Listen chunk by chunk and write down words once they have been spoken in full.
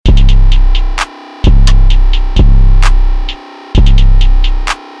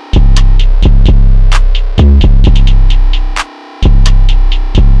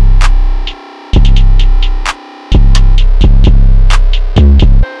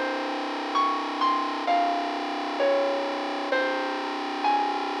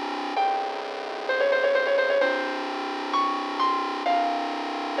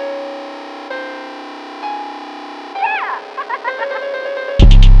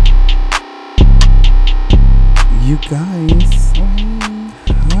You guys,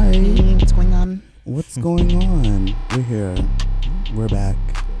 hi. What's going on? What's going on? We're here. We're back.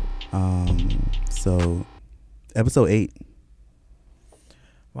 So, episode 8.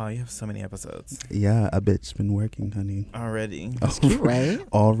 Wow, you have so many episodes Yeah, a bitch been working, honey. already. That's cute, right?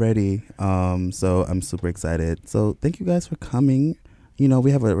 Already. So I'm super excited. So thank you guys for coming. You know,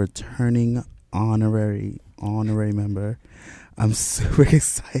 we have a returning honorary member. I'm super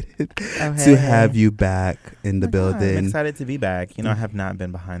excited to have you back in the building. I'm excited to be back. You know, I have not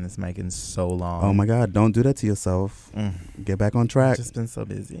been behind this mic in so long. Oh my God, don't do that to yourself. Get back on track. I've just been so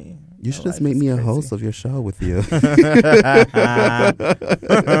busy. You should just make me a host of your show with you.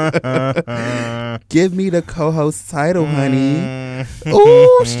 Give me the co-host title, honey.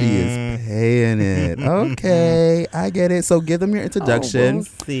 Oh, she is paying it. Okay, I get it. So give them your introduction. We'll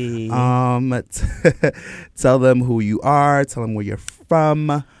see. Tell them who you are. Tell them where you're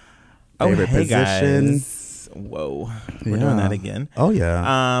from. Favorite hey position. guys. Whoa, we're doing that again. Oh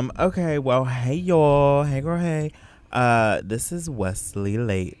yeah. Okay. Well, hey y'all. Hey girl. Hey. This is Wesley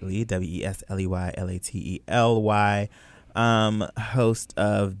Lately. WesleyLately. Host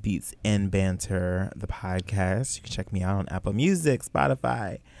of Beats and Banter, the podcast. You can check me out on Apple Music,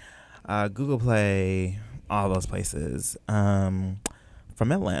 Spotify, Google Play, all those places.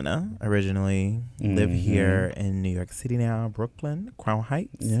 From Atlanta originally, live here in New York City now, Brooklyn, Crown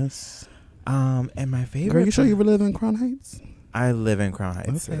Heights. Yes. And my favorite. Girl, you sure you live in Crown Heights? I live in Crown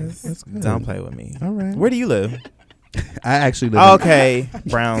Heights. Okay, sis. that's good. Don't play with me. All right. Where do you live? I actually live Okay,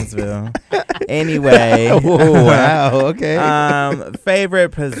 Brownsville. Anyway. Oh, wow. Okay. Favorite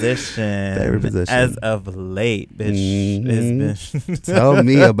position. Favorite position. As of late, bitch. It's been Tell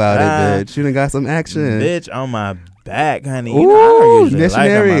me about it, bitch. You done got some action. bitch on my back, honey. Ooh, You know, I don't usually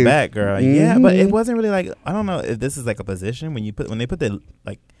missionary. like on my back, girl. Yeah, but it Mhm. wasn't really like, I don't know if this is like a position when they put their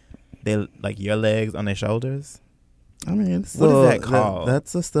your legs on their shoulders. I mean, it's What is still, that called?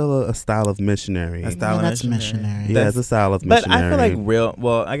 That's still a style of missionary. A style of that's missionary. missionary. Yeah, it's a style of But missionary. I feel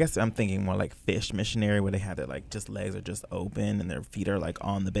like I guess I'm thinking more like fish missionary, where they have their like just legs are just open and their feet are like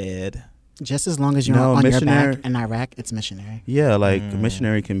on the bed. Just as long as you're No, on your missionary- back in Iraq, it's missionary. Yeah, like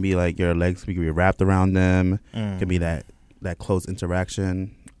missionary can be like your legs can be wrapped around them. Mm. Can be that close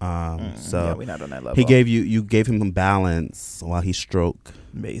interaction. Yeah, So we're not on that level. you gave him balance while he stroked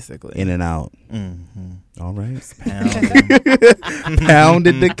basically in and out. Mm-hmm. All right. Pounding.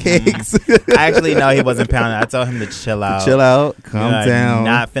 Pounded the cakes. Actually, no, he wasn't pounding. I told him to chill out. Chill out. Calm You are down.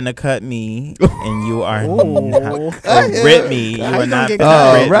 Not finna cut me, and you are not finna rip me. You are not get finna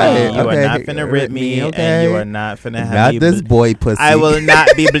cut? rip right. me. You Okay. are not finna rip me, Okay. and you are not finna have Not me. this boy pussy. I will not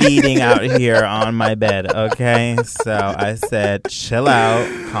be bleeding out here on my bed. Okay, so I said, chill out,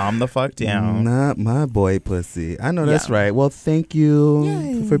 calm the fuck down. Not my boy pussy. I know that's Yeah. right. Well, thank you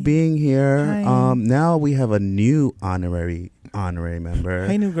Yay. for being here. Hi. Now we have a new honorary member.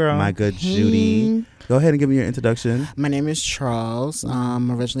 Hey, new girl. My good Judy. Go ahead and give me your introduction. My name is Charles.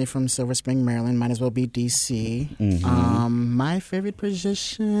 Originally from Silver Spring, Maryland. Might as well be DC. Mhm. My favorite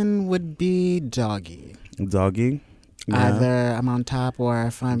position would be doggy. Doggy. Yeah. Either I'm on top or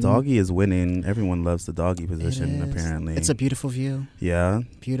if I'm Doggy is winning. Everyone loves the doggy position, It is. apparently. It's a beautiful view. yeah,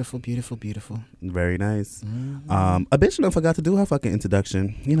 Beautiful, beautiful, beautiful. very nice. Mhm. A bitch done forgot to do her fucking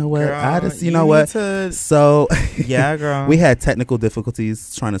introduction. You know what? Girl, I just, you you know need what? to- So, Yeah, girl. we had technical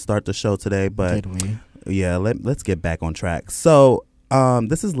difficulties trying to start the show today, but Did we? yeah, let's get back on track. So,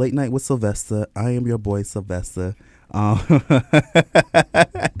 this is Late Night with Sylvester. I am your boy Sylvester. I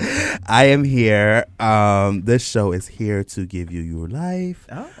am here. This show is here to give you your life.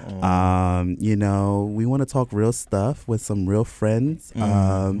 Oh. You know, we want to talk real stuff with some real friends.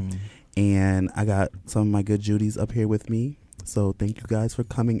 And I got some of my good Judies up here with me. So thank you guys for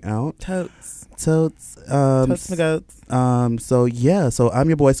coming out. Totes. Totes. Totes my goats. So yeah, so I'm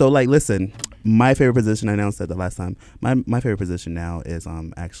your boy. So like, listen, my favorite position, I announced that the last time. My favorite position now is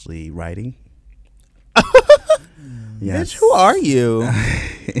actually writing. Yes. Bitch, who are you?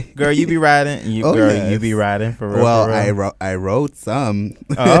 Girl, you be riding. Oh, yes. You be riding for real. Well, for real. I wrote some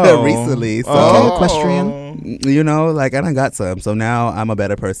Oh. recently. So Okay, equestrian. you know, like I done got some. So now I'm a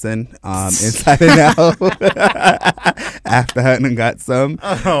better person inside and out. After I done got some.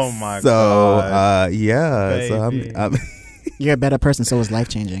 Oh my So god. yeah. Baby. So I'm You're a better person, so it's life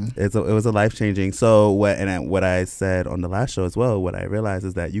changing. it was a life changing. So what I said on the last show as well, what I realized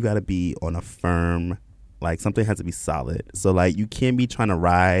is that you got to be on a firm, like something has to be solid. So like you can't be trying to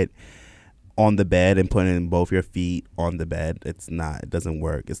ride on the bed and putting both your feet on the bed. It doesn't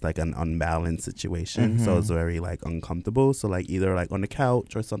work. It's like an unbalanced situation. So it's very like uncomfortable. So like either like on the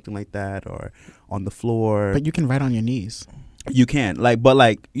couch or something like that, or on the floor. But you can write on your knees. You can, like, but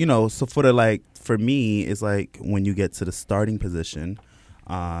like, you know, so for the for me, it's like when you get to the starting position,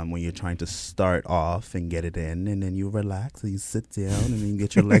 when you're trying to start off and get it in, and then you relax and you sit down and then you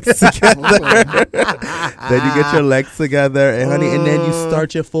get your legs together. Then you get your legs together, and honey, and then you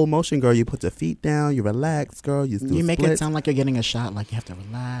start your full motion, girl. You put your feet down, you relax, girl. You make it sound like you're getting a shot, like you have to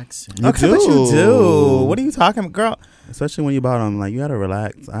relax. Okay, but you do. What are you talking about, girl? Especially when you bottom, like you gotta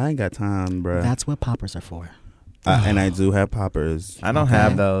relax. I ain't got time, bro. That's what poppers are for. And I do have poppers. I don't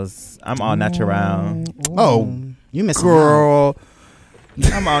have those. I'm all natural. Oh, you missing girl. out.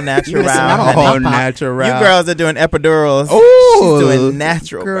 I'm all natural. All natural. You girls are doing epidurals. Oh, she's doing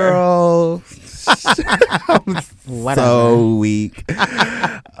natural, girl. I'm so weak.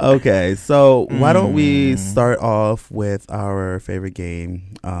 Okay, so why don't we start off with our favorite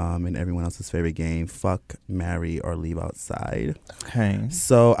game, and everyone else's favorite game: fuck, marry, or leave outside. Okay.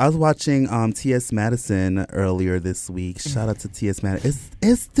 So I was watching T.S. Madison earlier this week. Shout out to T.S. Madison.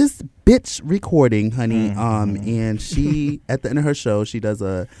 It's this bitch recording, honey. And she at the end of her show, she does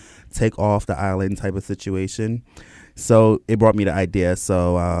a take off the island type of situation. So it brought me the idea.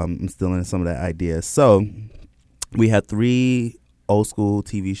 So I'm still in some of that idea. So we had 3 old school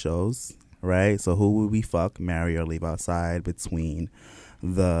TV shows, right? So who would we fuck, marry, or leave outside between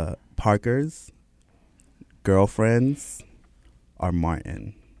the Parkers, Girlfriends, or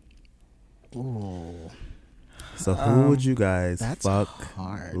Martin? Ooh. So who would you guys fuck,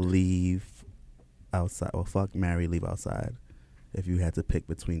 hard. leave outside, or fuck, marry, leave outside if you had to pick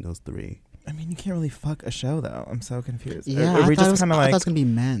between those 3? I mean, you can't really fuck a show, though. I'm so confused. Yeah, are we just kind of like I thought it was gonna be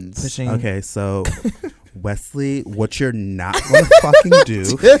men's. pushing? Okay, so Wesley, what you're not gonna fucking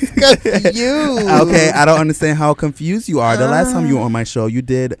do? You. Okay, I don't understand how confused you are. The last time you were on my show, you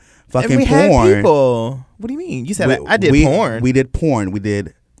did fucking and we porn. had people. What do you mean? You said I did porn. We did porn. We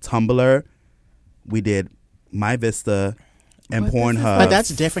did Tumblr. We did My Vista and Pornhub. But that's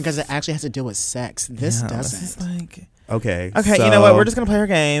different because it actually has to do with sex. This doesn't. This is like okay. Okay, so, you know what? We're just gonna play her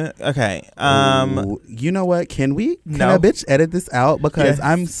game. Okay. You know what? Can No. a bitch edit this out? Because Yes.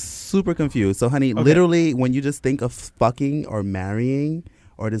 I'm super confused. So, honey, literally, when you just think of fucking or marrying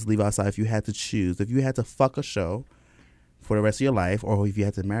or just leave outside, if you had to choose, if you had to fuck a show for the rest of your life, or if you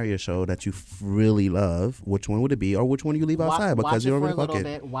had to marry a show that you really love, which one would it be, or which one you leave outside because you don't really fuck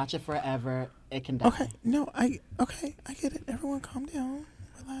it? Watch it forever. It can die. Okay. No, I get it. Everyone calm down.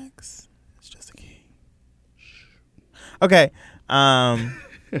 Relax. It's just a game. Okay. I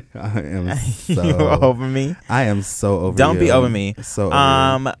am so You over me. I am so over Don't you. be over me. So over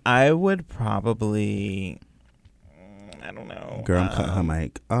you. I would probably I don't know. Girl, cut her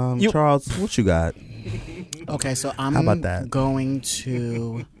mic. Charles, what you got? Okay, so I'm How about that? going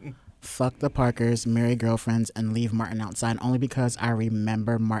to fuck the Parkers, marry Girlfriends, and leave Martin outside only because I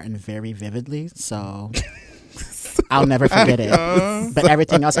remember Martin very vividly. So I'll never forget it. But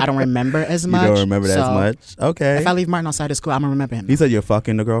everything else I don't remember as much. You don't remember that so as much? Okay. If I leave Martin outside of school, I'm going to remember him. You said you're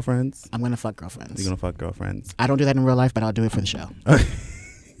fucking the girlfriends? I'm going to fuck Girlfriends. You're going to fuck girlfriends. I don't do that in real life, but I'll do it for the show.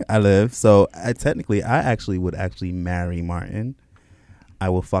 I live. So I actually would marry Martin. I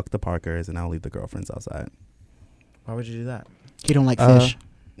will fuck the Parkers and I'll leave the girlfriends outside. Why would you do that? He don't like fish.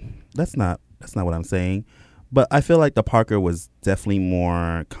 That's not what I'm saying. But I feel like the Parker was definitely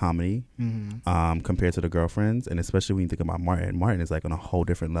more comedy compared to the girlfriends, and especially when you think about Martin. Martin is like on a whole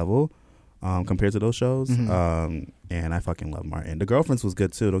different level compared to those shows. And I fucking love Martin. The girlfriends was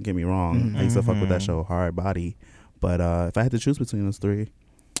good too. Don't get me wrong. I used to fuck with that show, Hard Body. But if I had to choose between those 3,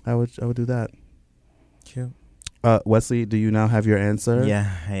 I would do that. Cute. Wesley, do you now have your answer?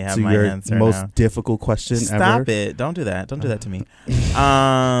 Yeah, I have to my your answer most now. difficult question ever? Stop it. Don't do that. Don't do that to me.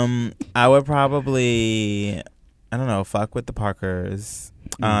 I would probably, I don't know, fuck with the Parkers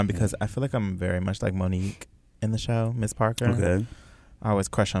because I feel like I'm very much like Monique in the show, Miss Parker. Okay. I always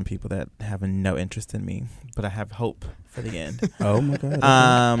crush on people that have no interest in me, but I have hope for the end. Oh, my God.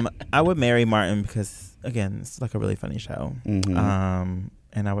 I would marry Martin because, again, it's like a really funny show.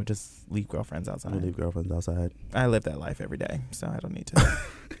 And I would just leave Girlfriends outside. You leave girlfriends outside. I live that life every day, so I don't need to.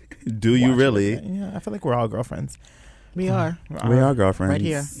 Do you really? Yeah, I feel like we're all girlfriends. We are. We are girlfriends. Right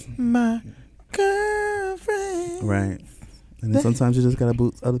here. My girlfriend. Right. And then sometimes you just gotta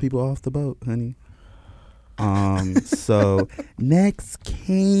boot other people off the boat, honey. So next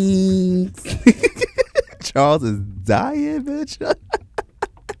Kings. Charles is dying, bitch.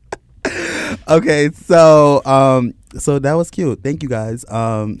 Okay, so So that was cute. Thank you guys.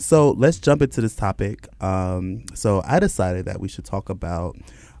 So let's jump into this topic. So I decided that we should talk about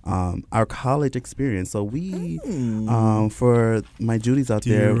our college experience. So we, for my Judies out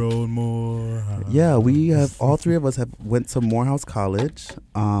there, Dear old Morehouse. yeah, we have all three of us have went to Morehouse College.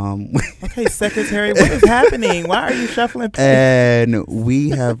 Okay, secretary, what is happening? Why are you shuffling? And we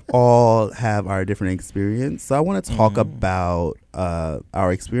have all have our different experience. So I want to talk about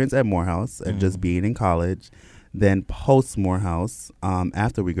our experience at Morehouse and just being in college, then post Morehouse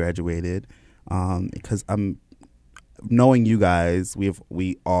after we graduated, because I'm knowing you guys,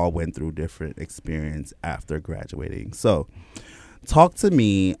 we all went through different experience after graduating. So talk to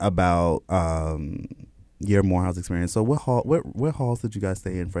me about your Morehouse experience. So what halls did you guys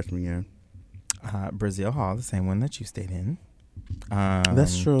stay in freshman year? Brazil Hall, the same one that you stayed in.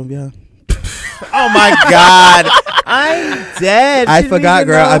 That's true, yeah. Oh my God, I'm dead. I She didn't forgot,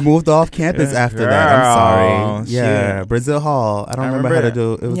 even girl. know. I moved off campus after that. I'm sorry. Girl, Yeah, shoot. Brazil Hall. I don't I remember how to remember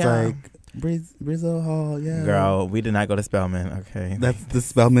do it. It was yeah. like Brazil Hall. Yeah, Girl, we did not go to Spelman. Okay, That's the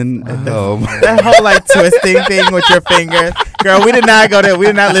Spelman at home. that whole like twisting thing with your fingers, girl. We did not go there. We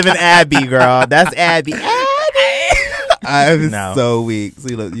did not live in Abbey, girl. That's Abbey. I'm No. so weak. So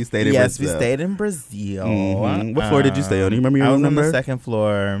you stayed in Yes, Brazil. we stayed in Brazil. Mhm. What floor did you stay on? Do you remember your I room was on number? the second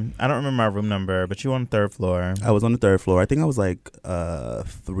floor. I don't remember my room number, but you were on the third floor. I was on the third floor. I think I was like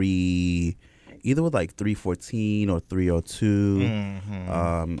 3, either with like 314 or 302.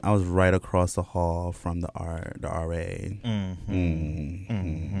 Mm-hmm. I was right across the hall from the RA.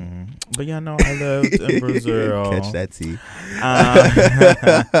 But yeah, no, I lived in Brazil. Catch that tea.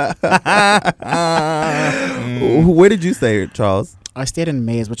 Mm. Where did you stay, Charles? I stayed in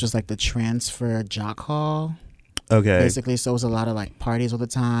Mays, which was like the transfer jock hall. Okay. Basically, so it was a lot of like parties all the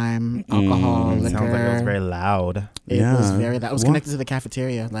time, alcohol, liquor. Sounds like it was very loud. It was Yeah. very. That was What? connected to the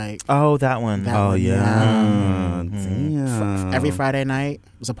cafeteria. Like Oh, that one. That Oh one, yeah. Mhm. Damn. every Friday night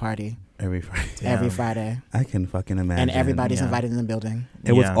was a party. Every Friday. Damn. Every Friday, I can fucking imagine. and everybody's Yeah. invited in the building.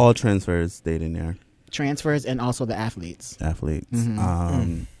 It was Yeah. all transfers stayed in there. Transfers and also the athletes. Athletes.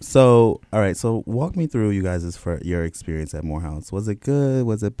 Mhm. So all right. So walk me through you guys' for your experience at Morehouse. Was it good?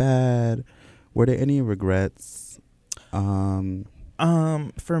 Was it bad? Were there any regrets?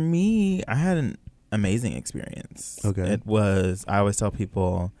 For me, I had an amazing experience. Okay. It was, I always tell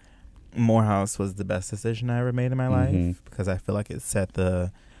people, Morehouse was the best decision I ever made in my life because I feel like it set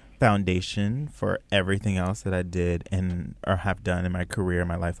the foundation for everything else that I did and or have done in my career, in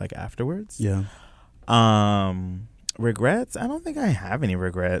my life, like afterwards. Yeah. Regrets? I don't think I have any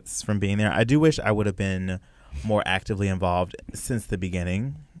regrets from being there. I do wish I would have been more actively involved since the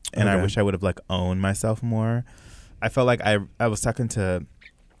beginning, and I Okay. wish I would have like owned myself more. I felt like I was talking to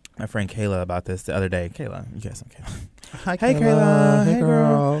my friend Kayla about this the other day. Kayla, you guys know Kayla. Hi, Hey, Kayla. Hey, Hey,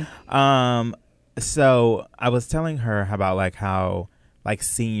 girl. So I was telling her about like how like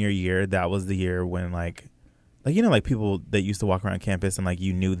senior year, that was the year when like you know, like people that used to walk around campus and like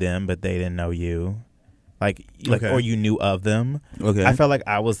you knew them but they didn't know you, like Okay. or you knew of them. Okay. I felt like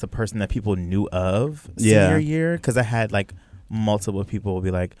I was the person that people knew of Yeah. senior year because I had like multiple people will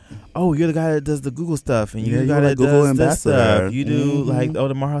be like, "Oh, you're the guy that does the Google stuff, and Yeah, you're the you guy were that the Google does this ambassador. stuff. You do Mhm. like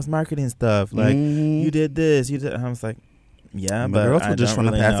the Morehouse marketing stuff. Like Mhm. you did this, you did." And I was like, "Yeah, My but girls were I just don't trying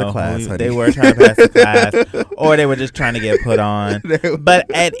to really pass the know class, who- honey. They were trying to pass the class, or they were just trying to get put on.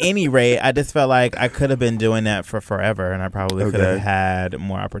 But at any rate, I just felt like I could have been doing that for forever, and I probably could have Okay. had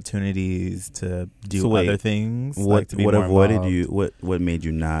more opportunities to do So wait, other things. What like to be what more avoided involved. you? What made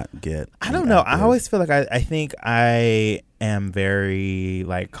you not get? I don't know. I always feel like I think I am very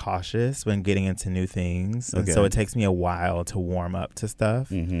like cautious when getting into new things, and so Okay. it takes me a while to warm up to stuff.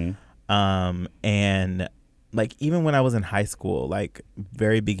 Mm-hmm. And like even when I was in high school, like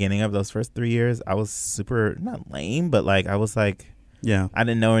very beginning of those first 3 years, I was super not lame, but like I was like Yeah. I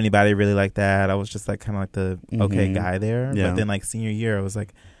didn't know anybody really like that. I was just like kind of like the okay Mhm. guy there. Yeah. But then like senior year, I was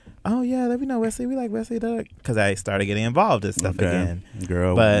like, oh yeah, we know Wesley. We like Wesley, because I started getting involved in stuff again.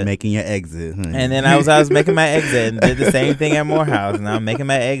 Girl, But- making your exit. Honey. And then I was making my exit and did the same thing at Morehouse. And I'm making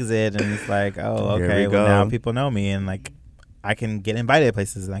my exit, and it's like, oh, Here okay, we well go. now people know me, and like I can get invited to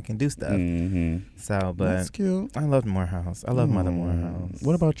places and I can do stuff. Mm-hmm. So, That's but cute. I loved Morehouse. I love Mother Morehouse.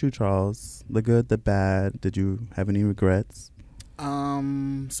 What about you, Charles? The good, the bad. Did you have any regrets?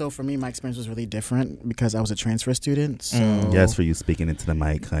 So for me, my experience was really different because I was a transfer student. So Yes, for you speaking into the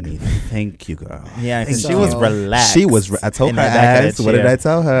mic, honey. Thank you, girl. Yeah, because So- she was relaxed. She was. I told in her. the back of Ass. the What did chair. I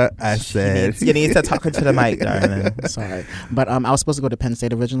tell her? I said. You need to talk into the mic, darling. sorry, but I was supposed to go to Penn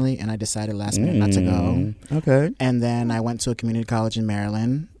State originally, and I decided last minute not to go. Okay. And then I went to a community college in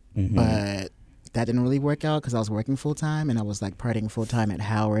Maryland, Mhm. but that didn't really work out because I was working full time and I was like partying full time at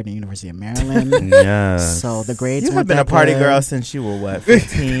Howard and University of Maryland. Yes. So the grades. You have weren't been a that party good. girl since you were what,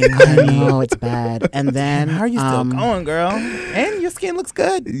 15? I know, it's bad. And then How are you still going, girl? And your skin looks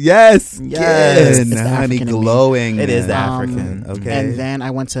good. Yes. Yes. Skin, It's the honey, African in me. glowing. It is the Um, African. Okay. And then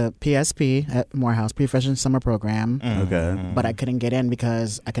I went to PSP at Morehouse, Pre-Freshman Summer Program. Okay. But I couldn't get in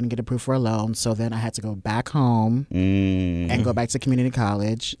because I couldn't get approved for a loan. So then I had to go back home and go back to community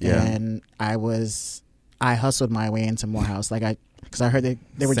college. Yeah. And I hustled my way into Morehouse. Because I heard they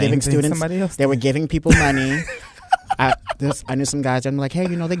were Same giving thing students, somebody else they were did. giving people money. I knew some guys. I'm like, hey,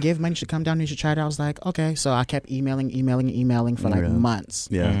 they give money. You should come down. You should try it out. I was like, okay. So I kept emailing for like Yeah. months.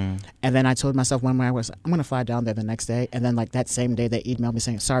 Yeah. And then I told myself I'm going to fly down there the next day. And then like that same day, they emailed me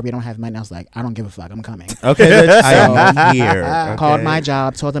saying, sorry, we don't have money. I was like, I don't give a fuck. I'm coming. Okay. bitch, I am here. Okay. Called my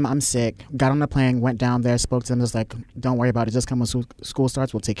job, told them I'm sick, got on the plane, went down there, spoke to them. Just like, don't worry about it. Just come when school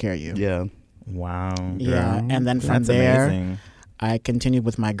starts. We'll take care of you. Yeah. Wow. Yeah. Girl. And then from That's there, amazing. I continued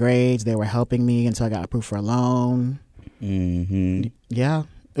with my grades. They were helping me until I got approved for a loan. Mm-hmm. Yeah.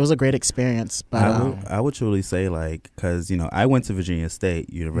 It was a great experience. But I would truly say, like, because, I went to Virginia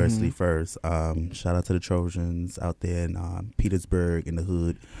State University Mm-hmm. first. Shout out to the Trojans out there in Petersburg in the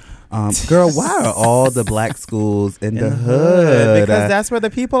hood. Girl, why are all the black schools in the hood? Because that's where the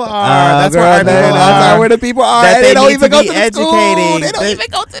people are. That's girl, where our people that's are. where the people are. That And they they don't need even to go be to the school. educating. They don't They- even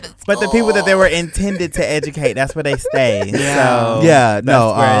go to the school. But the people that they were intended to educate, that's where they stay. Yeah. So Yeah, that's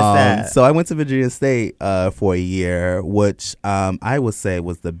no. where it's at. So I went to Virginia State for a year, which I would say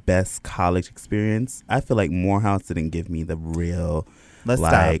was the best college experience. I feel like Morehouse didn't give me the real. Let's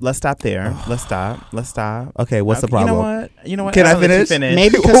like- stop. Let's stop there. Let's stop. Okay, what's the Okay, problem? You know what? Can I I'll let you finish?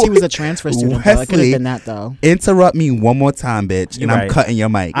 maybe because he was a transfer student. Though. It could have Wesley, been that, though. Interrupt me one more time, bitch, and You're I'm right. cutting your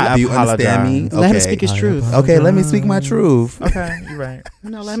mic. I Do you understand me? apologize. Let him speak his truth. Okay, let me speak my truth. Okay, you're right.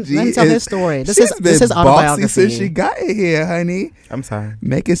 No, let She him tell is- his story. This She's is been bossy autobiography. since she got in here, honey. I'm sorry.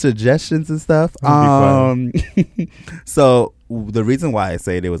 Making suggestions and stuff. I'll So the reason why I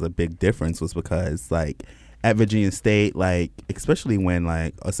say there was a big difference was because, like, at Virginia State, like, especially when,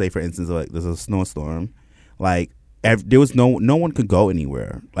 like, let's say for instance, like, there's a snowstorm, like, there was no one could go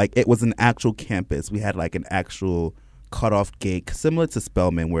anywhere. Like, it was an actual campus. We had like an actual cutoff gate, similar to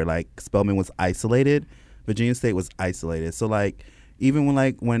Spelman, where like Spelman was isolated. Virginia State was isolated. So like, even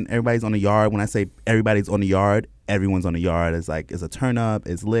when everybody's on the yard, when I say everybody's on the yard, everyone's on the yard. It's like, it's a turn up,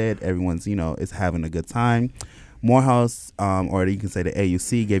 it's lit, everyone's, is having a good time. Morehouse, or you can say the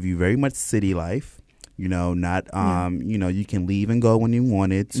AUC, gave you very much city life. Not you can leave and go when you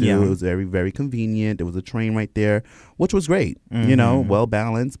wanted to. Yeah. It was very, very convenient. There was a train right there, which was great. Mm-hmm. Well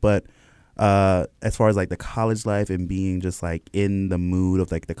balanced. But as far as like the college life and being just like in the mood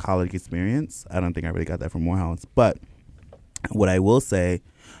of like the college experience, I don't think I really got that from Morehouse. But what I will say,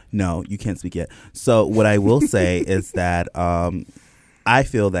 no, you can't speak yet. So what I will say is that I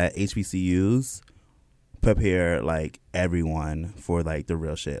feel that HBCUs prepare like everyone for like the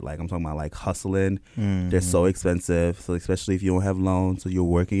real shit. Like, I'm talking about like hustling. They're so expensive. So especially if you don't have loans, so you're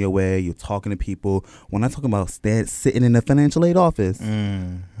working your way, you're talking to people. When I'm talking about sitting in the financial aid office,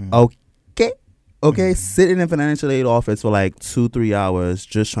 okay, sitting in financial aid office for like 2-3 hours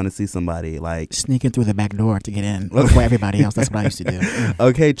just trying to see somebody, like, Sneaking through the back door to get in before everybody else. That's what I used to do.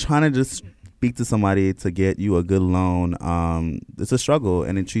 okay, trying to just speak to somebody to get you a good loan. It's a struggle,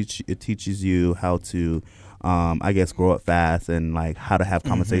 and it teaches you how to I guess grow up fast, and like how to have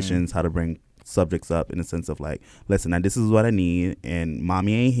conversations, how to bring subjects up in the sense of like, listen, now this is what I need, and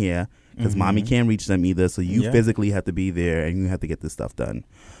mommy ain't here because mommy can't reach them either, so you physically have to be there and you have to get this stuff done.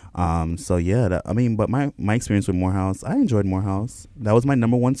 So yeah, but my experience with Morehouse, I enjoyed Morehouse. That was my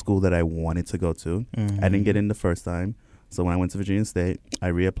number one school that I wanted to go to. I didn't get in the first time, so when I went to Virginia State, I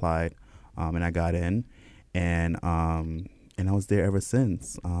reapplied, and I got in, and I was there ever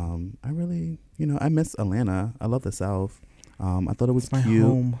since. I really, I miss Atlanta. I love the South. I thought it was My cute.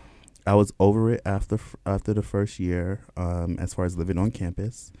 home. I was over it after the first year. As far as living on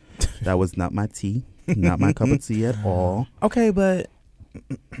campus, that was not my tea, not my cup of tea at all. Okay, but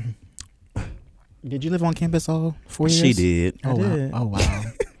Did you live on campus all 4 years? She did. Oh, I wow. did. Oh, wow.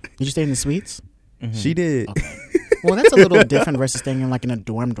 Did you stay in the suites? She did. Okay. Well, that's a little different versus staying in like in a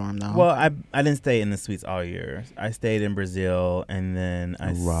dorm, though. Well, I didn't stay in the suites all year. I stayed in Brazil, and then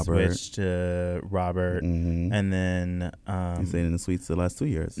I Robert. switched to Robert, Mm-hmm. and then You stayed in the suites the last 2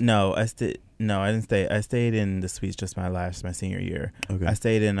 years. no, I didn't stay. I stayed in the suites just my senior year. Okay. I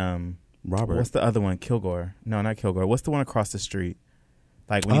stayed in Robert. what's the other one? Kilgore? No, not Kilgore. What's the one across the street?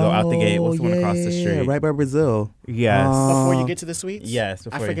 Like when you go out the gate, what's the one across the street? Right by Brazil. Yes. Before you get to the suites? Yes.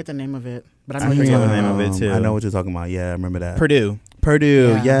 I Before forget the name of it. But I I know what you're forget talking the name about. of it, too. I know what you're talking about. Yeah, I remember that. Purdue.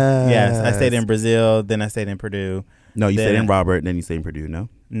 Purdue, Yeah. yes. Yes, I stayed in Brazil, then I stayed in Purdue. No, you stayed then- in Robert, then you stayed in Purdue, no?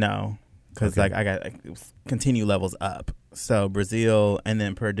 No, because Okay. like I got continue levels up. So Brazil and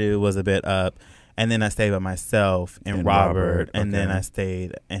then Purdue was a bit up, and then I stayed by myself in In Robert, Robert, and then okay. I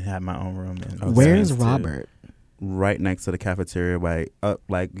stayed and had my own room. In Okay. Where is Saints, too. Robert? Right next to the cafeteria, right up,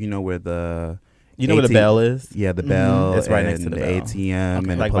 like, you know where the... You know where the 18 bell is? Yeah, the Mhm. bell. It's right next to and the the bell. ATM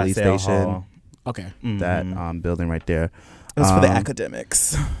Okay. and Like the by police Sale station. Hall. Okay. That Mhm. building right there. It was for the Um,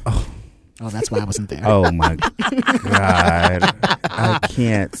 academics. Oh, that's why I wasn't there. Oh my God. I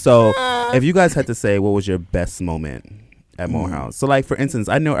can't. So if you guys had to say what was your best moment at Morehouse. So like for instance,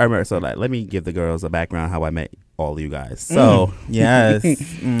 I remember, so like let me give the girls a background how I met all of you guys. So yes.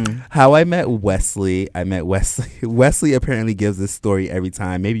 how I met Wesley. Wesley apparently gives this story every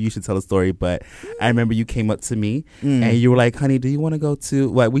time. Maybe you should tell the story, but I remember you came up to me and you were like, honey, do you want to go to,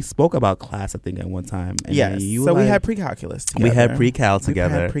 like, we spoke about class, I think, at one time. And Yes. then you So were we like- had pre-calculus together. we had pre-cal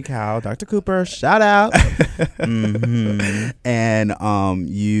together. We had pre-cal. Dr. Cooper, shout out. Mhm. And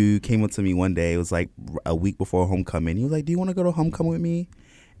you came up to me one day. It was like a week before homecoming. You was like, do you want to go to homecoming with me?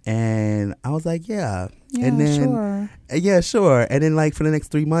 And I was like, yeah. And then, sure. yeah, sure. And then like for the next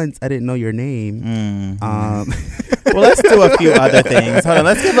 3 months, I didn't know your name. Well, let's do a few other things. Hold on,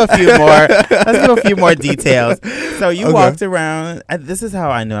 let's give a few more details. So you Okay. walked around. This is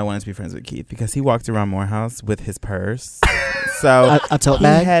how I knew I wanted to be friends with Keith, because he walked around Morehouse with his purse. So A tote he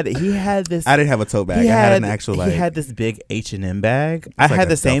bag? he had this. I didn't have a tote bag. I had an actual like. He had this big H&M bag. I like had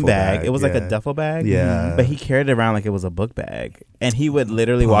a the same duffel bag. bag, It was like a yeah. duffel bag. Yeah. But he carried it around like it was a book bag, and he would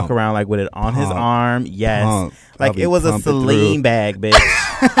literally walk Pump. around like with it on his Pump. arm. Yes. Pump. I'll Like be it was a pumping Celine through. bag,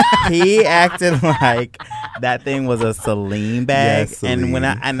 bitch. He acted like that thing was a Celine bag. Yes, And when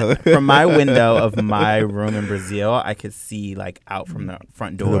Celine. from my window of my room in Brazil, I could see like out from the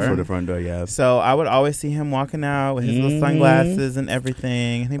front door. For the front door, yeah. So I would always see him walking out with his little sunglasses and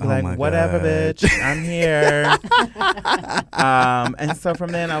everything, and he'd be Oh my like, "Whatever, God. bitch, I'm here." And so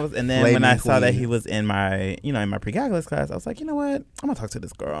from then when I Flaming saw that queen. he was in my pre-calculus class, I was like, you know what, I'm gonna talk to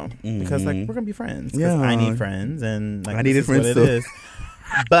this girl because like we're gonna be friends. 'Cause Yeah. I need friends, and like I needed this is what friends it too. is.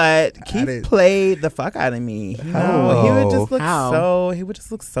 But Keith didn't- played the fuck out of me. He How? would just look How?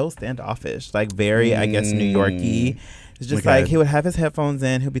 so standoffish, like very, I guess, New Yorkie. It's just Okay. like he would have his headphones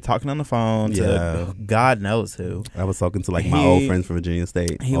in. He'll be talking on the phone Yeah. to God knows who. I was talking to like He- my old friends from Virginia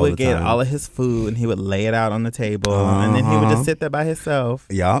State. He all would the get time. all of his food and he would lay it out on the table, and then he would Uh-huh. just sit there by himself.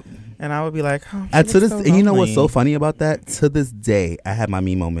 Yup. And I would be like, oh, And she to looks this, so you know what's so lonely. funny about that? To this day, I have my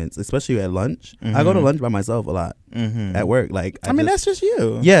me moments, especially at lunch. I go to lunch by myself a lot Mhm. at work. Like I mean, just- that's just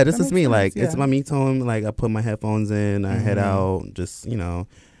you. yeah, this That is makes me. sense, Like yeah. it's my me time. Like I put my headphones in, I head Mhm. out. Just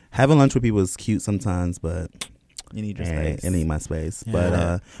having lunch with people is cute sometimes, but You need your I space. need my space.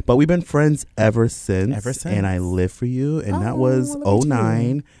 Yeah. But we've been friends ever since. Ever since. And I live for you. And that Oh, was look at you.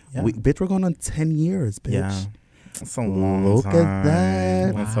 09. Yeah. Bitch, we're going on 10 years, bitch. Yeah. It's a long Look time. at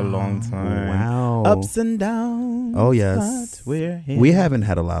that. It's a long time. Wow. Ups and downs. Oh, yes. But we're here. We haven't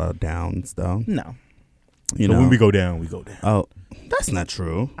had a lot of downs though. No. You But know. when we go down, we go down. Oh, that's not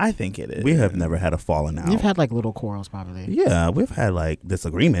true. I think it is. We have never had a falling out. You've had like little quarrels, probably. Yeah, we've had like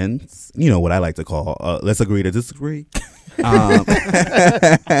disagreements. You know what I like to call let's agree to disagree. um,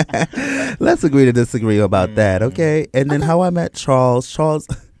 let's agree to disagree about that, okay? And then how I met Charles.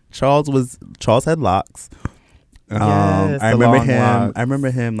 Charles had locks. Yes, I the remember long him. locks. I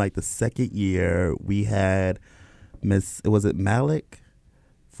remember him like the second year we had was it Malik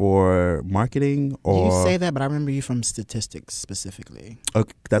for marketing or You say that, but I remember you from statistics specifically.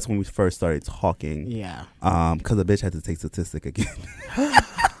 Okay, that's when we first started talking. Yeah. Because the bitch had to take statistic again.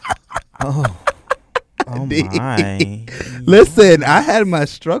 Oh my. Listen, I had my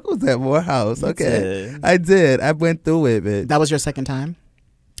struggles at Morehouse. You Okay, did. I did. I went through it, bitch. That was your second time?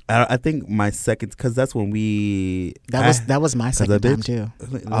 I think my second, because that's when we. That was my second time too.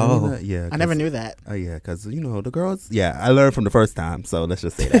 Oh, yeah. I never knew that. Oh yeah, because the girls. Yeah, I learned from the first time, so let's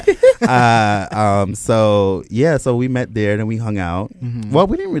just say that. So we met there, and we hung out. Mhm. Well,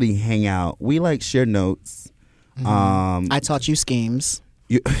 we didn't really hang out. We like shared notes. I taught you schemes.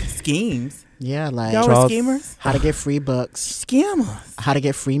 Schemes. Yeah, like Y'all were Charles- schemers? how to get free books, Scammers. how to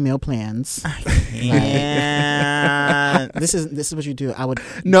get free meal plans. Yeah. This is what you do. I would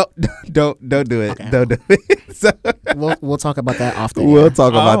No, don't do it. Okay. Don't do it. So, We'll talk about that off the We'll air.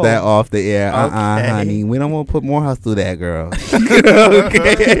 talk about Oh. that off the air. Okay. Honey. We don't want to put Morehouse through that, girl.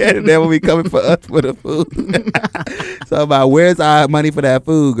 Okay. They will be coming for us for the food. So about where's our money for that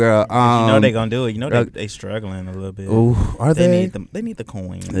food, girl? You know they gonna do it. You know they struggling a little bit. Ooh, are they? They need the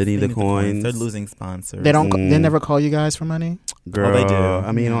coins. They need the coins. They're losing sponsors. They don't. They never call you guys for money. Girl, they do.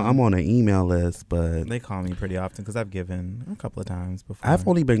 I mean, I'm on an email list, but They call me pretty often because I've given a couple of times before. I've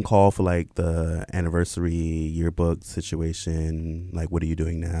only been called for like the anniversary yearbook situation. Like, what are you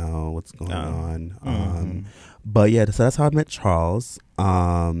doing now? What's going on? Mhm. But yeah, so that's how I met Charles.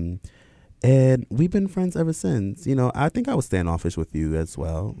 And we've been friends ever since. You know, I think I was standoffish with you as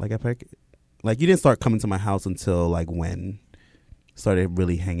well. Like, you didn't start coming to my house until like when? Started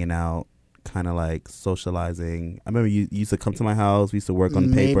really hanging out, kind of like socializing. I remember you used to come to my house. We used to work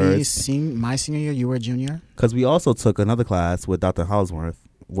on the papers. Maybe my senior year, you were a junior. Because we also took another class with Dr. Holsworth.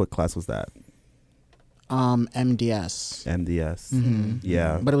 What class was that? MDS. MDS. Mm-hmm.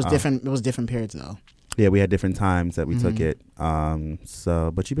 Yeah. But it was different. It was different periods though. Yeah, we had different times that we took Mhm.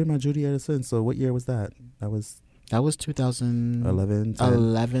 it. But you've been my Judy ever since. So what year was that? That was That was 2011,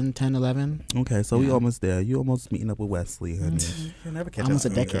 11, 10, 11. Okay, so we Yeah. almost there. You almost meeting up with Wesley, honey. You'll never catch Almost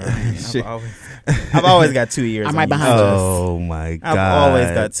up a to me, decade. girl. I've always got 2 years. I'm on right you, behind sis. you. Oh my God. I've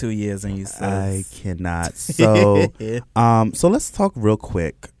always got 2 years on you, sis. I cannot. So so let's talk real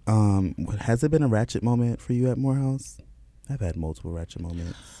quick. Has it been a ratchet moment for you at Morehouse? I've had multiple ratchet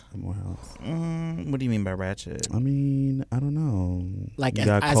moments at Morehouse. What do you mean by ratchet? I mean, I don't know. Like You as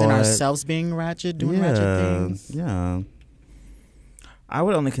got in caught. ourselves being ratchet, doing ratchet things. Yeah. I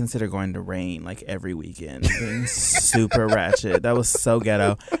would only consider going to Rain like every weekend. Being super ratchet. That was so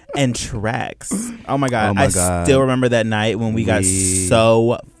ghetto. And tracks. Oh my God. Oh my I God. still remember that night when we got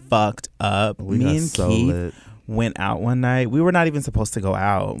so fucked up. We Me got and so Keith lit. went out one night. We were not even supposed to go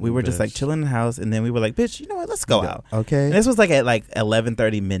out. We were just like Bitch. chilling in the house, and then we were like, bitch, you know what? Let's go out. Okay. And this was like at like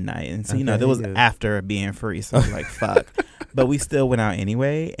 11:30 midnight. And so, Okay, that was yeah. after being free. So I was like, fuck. But we still went out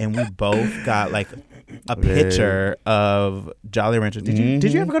anyway, and we both got like a picture of Jolly Rancher. Did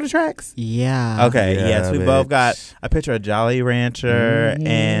you ever go to tracks? Yeah. Okay, Yeah, yes, we both bitch. got a picture of Jolly Rancher Mhm.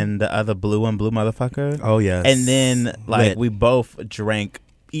 and the other blue motherfucker. Oh yes. And then like Lit. we both drank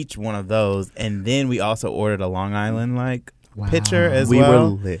each one of those, and then we also ordered a Long Island like Wow. picture as we well.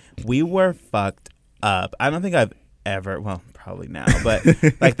 were lit. We were fucked up. I don't think I've ever, well, probably now, but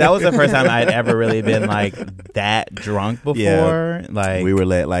like that was the first time I'd ever really been like that drunk before. Yeah. Like We were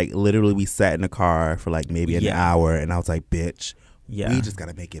lit. Like literally, we sat in the car for like maybe an Yeah. hour, and I was like, "Bitch, yeah. we just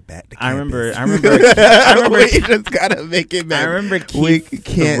gotta make it back to I campus." remember we just gotta make it back. I remember We Keith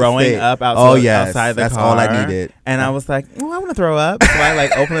can't throwing stay- up Oh yes, outside the that's car. all I needed. And I was like, oh, I want to throw up. So I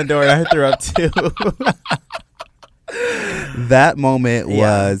like opened the door and I threw up too. That moment Yeah,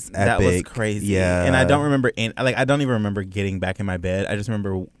 was epic. That was crazy. Yeah, And I don't remember I don't even remember getting back in my bed. I just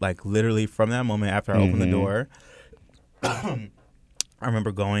remember like literally from that moment after I opened the Mhm. door. I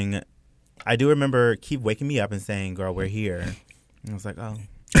remember going I do remember Keith waking me up and saying, "Girl, we're here." And I was like, "Oh."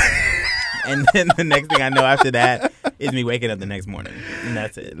 And then the next thing I know after that is me waking up the next morning. And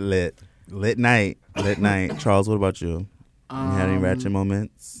that's it. lit night. Charles, what about you? You had any ratchet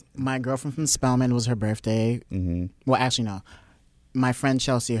moments? My girlfriend from Spelman was her birthday. Mm-hmm. Well, actually, no. My friend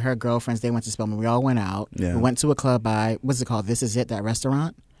Chelsea, her girlfriends, they went to Spelman. We all went out. Yeah. We went to a club by, what's it called? This Is It, that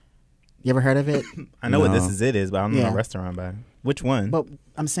restaurant? You ever heard of it? I know what No. This Is It is, but I don't know Yeah. a restaurant by. Which one? But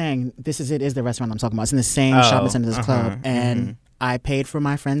I'm saying This Is It is the restaurant I'm talking about. It's in the same Oh, shopping center as this club. uh-huh, And mhm. I paid for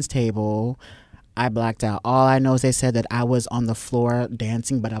my friend's table. I blacked out. All I know is they said that I was on the floor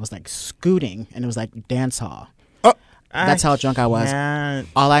dancing, but I was like scooting, and it was like dance hall. That's how drunk I was. can't.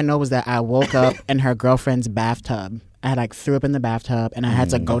 All I know was that I woke up in her girlfriend's bathtub. I had like threw up in the bathtub, and I had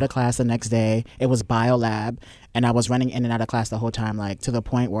to go to class the next day. It was bio lab, and I was running in and out of class the whole time, like to the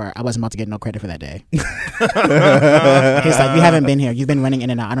point where I wasn't about to get no credit for that day. He's like, "You haven't been here. You've been running in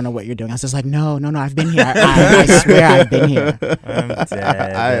and out. I don't know what you're doing." I was just like, "No, I've been here. I swear I've been here." I'm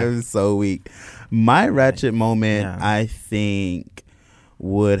dead. I am so weak. My ratchet moment, Yeah. I think,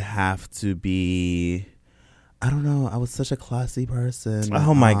 would have to be. I don't know. I was such a classy person.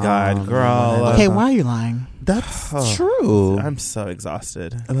 Oh my God, girl. Okay, why are you lying? That's Oh, true. I'm so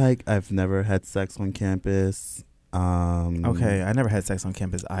exhausted. Like, I've never had sex on campus. Okay, I never had sex on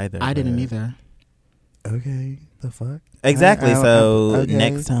campus either. I didn't but- either. Okay, the fuck. Exactly. So okay.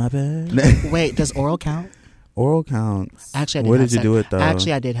 next topic. Wait, does oral count? Oral counts. Actually, I did where have did you sex. do it though?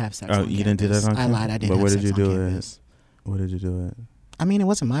 Actually, I did have sex. Oh, on you didn't do that campus. on I campus? lied. I did. But have where sex did you on do it? campus. Where did you do it? I mean, it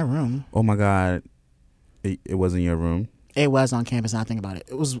wasn't my room. Oh my God, it wasn't your room. It was on campus. Now I think about it.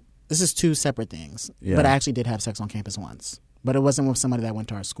 It was. This is two separate things. Yeah. But I actually did have sex on campus once. But it wasn't with somebody that went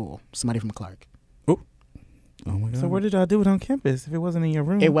to our school. Somebody from Clark. Oh my god. So where did y'all do it on campus if it wasn't in your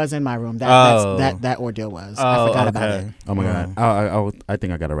room? It was in my room. Oh. That ordeal was. I forgot about it. Oh my god. I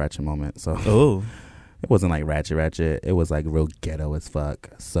think I got a ratchet moment. So Oh. it wasn't like ratchet. It was like real ghetto as fuck.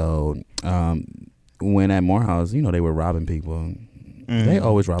 So when at Morehouse, you know, they were robbing people. They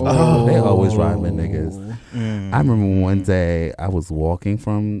always rob. They always robbing niggas. I remember one day I was walking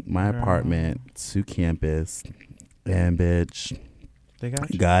from my apartment to campus, and bitch, They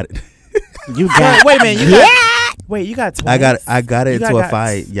got you. got it. You got. Wait a minute. You got twins? I got You into a got-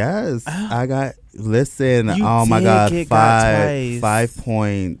 fight. Yes, I got. Listen, You oh my did god, get got twice. 5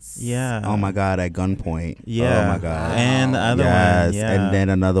 points. Yeah. Oh my god, at gunpoint. Yeah. Oh my god. And the other yes. one. Yeah. And then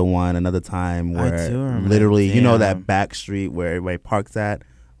another time I where do remember literally, that. you know, Damn. that back street where everybody parks at,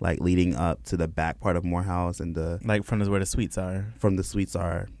 like leading up to the back part of Morehouse and the like from where the suites are. from the suites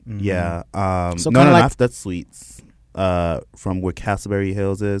are. Mhm. Yeah. So no, kinda like- not that suites. From where Castleberry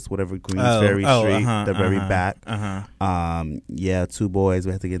Hills is, whatever Greensbury Street, the very back. Yeah, 2 boys.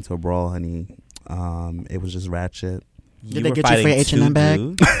 We had to get into a brawl, honey. It was just ratchet. Did they get you for your H&M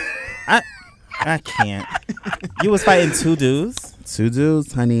bag? I can't. You was fighting 2 dudes? 2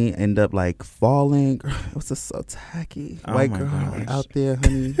 dudes, honey, end up like falling. It was just so tacky. Oh White my girl gosh. out there,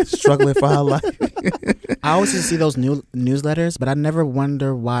 honey, struggling for her life. I always used to see those newsletters, but I never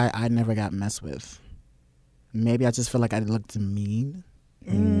wonder why I never got messed with. Maybe I just feel like I looked mean.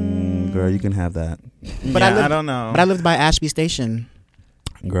 Girl, you can have that. But I don't know. But I lived by Ashby Station.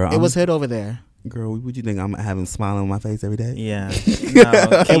 Girl, It was hood over there. Girl, what you think? I'm having smiling on my face every day? Yeah.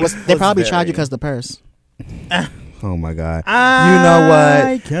 No, It was. They probably tried you because the purse. Oh my god. You know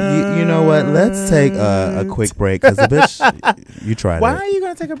what? You know what? Let's take a quick break because the bitch, you tried Why it. are you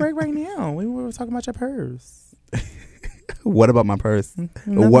gonna take a break right now? We were talking about your purse. What about my purse?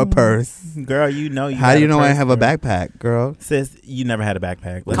 What purse? Girl, you know you. How do you know I purse, have a girl. backpack, girl? Sis, you never had a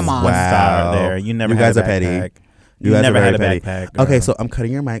backpack. Come on. Let's start Wow. there. You never You had guys a are petty. backpack. You guys never are had a very petty. backpack. Girl. Okay, so I'm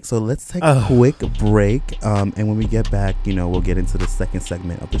cutting your mic. So let's take a Ugh. quick break. And when we get back, you know, we'll get into the second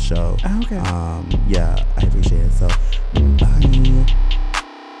segment of the show. Okay. Yeah, I appreciate it. So, bye.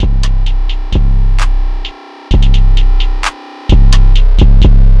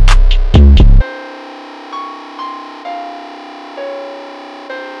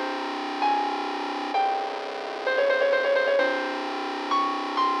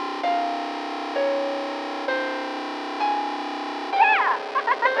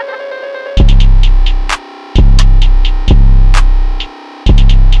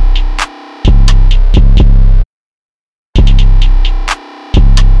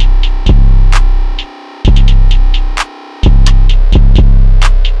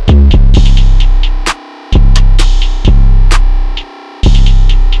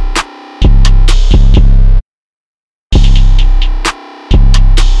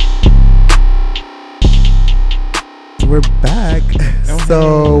 We're back.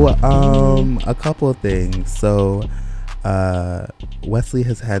 So, a couple of things. So, Wesley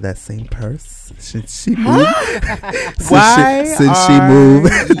has had that same purse since she moved. since she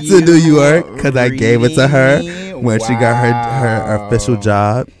moved to New York, because I gave it to her when she got her official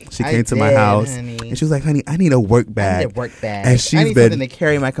job. She came to my house and she was like, "Honey, I need a work bag." And she's been to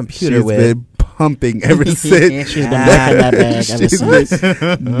carry my computer she's been pumping ever since. She's been back in that bag ever She's since.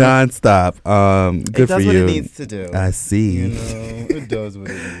 been nonstop. Good for you. What it needs to do. I see. You know, it does what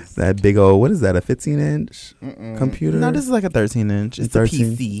it is. That big old, what is that? A 15-inch computer? No, this is like a 13-inch. It's 13? a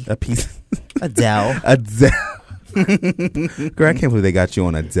PC. A piece. A Dell. A Dell. Girl, I can't believe they got you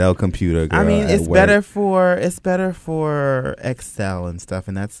on a Dell computer. Girl, I mean, at it's work. better for Excel and stuff,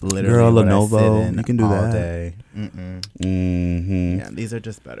 and that's literally Girl, what Lenovo, I sit in you can do all that. day. Mm-hmm. Yeah, these are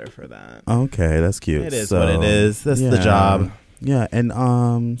just better for that. Okay, that's cute. It is So, what it is. That's the yeah. job. Yeah, and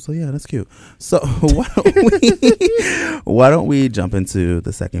so yeah, that's cute. So why don't we jump into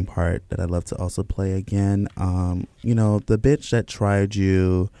the second part that I'd love to also play again? You know, the bitch that tried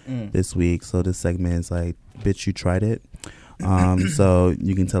you this week. So this segment is like, bitch, you tried it. So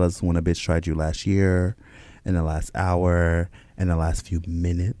you can tell us when a bitch tried you last year, in the last hour, in the last few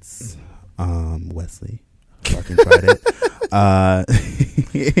minutes. Wesley fucking tried it.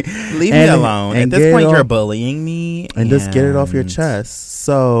 Leave me alone. At this point, you're bullying me, and just get it off your chest.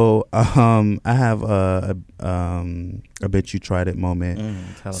 So, I have a bitch you tried it moment.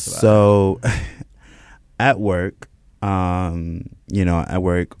 Tell us about So, at work, you know, I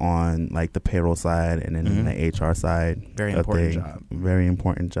work on like the payroll side and then the HR side. Very important job. Very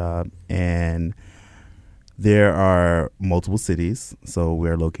important job. And there are multiple cities. So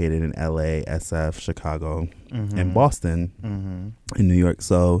we're located in LA, SF, Chicago, and Boston, in New York.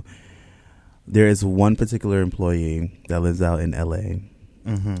 So there is one particular employee that lives out in LA.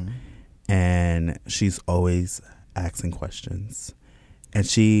 and she's always asking questions. And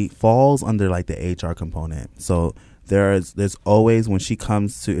she falls under like the HR component. So there's always, when she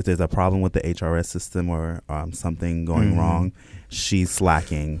comes to, if there's a problem with the HRS system or something going wrong, she's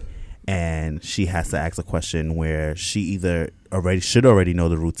slacking, and she has to ask a question where she either should already know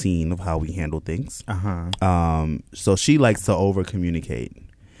the routine of how we handle things. So she likes to over communicate,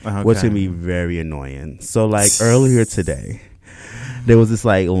 which can be very annoying. So like earlier today, there was this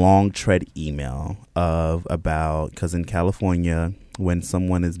like long thread email about, because in California, when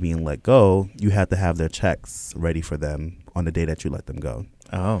someone is being let go, you have to have their checks ready for them on the day that you let them go.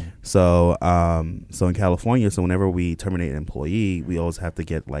 Oh. So in California, so whenever we terminate an employee, we always have to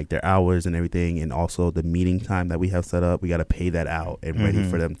get like their hours and everything, and also the meeting time that we have set up, we got to pay that out and ready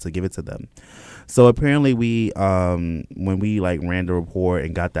for them to give it to them. So apparently we, when we like ran the report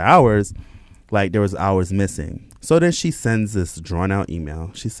and got the hours, like there was hours missing. So then she sends this drawn out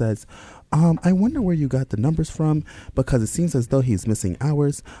email. She says, I wonder where you got the numbers from, because it seems as though he's missing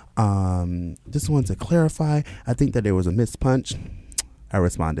hours. Just wanted to clarify. I think that there was a missed punch. I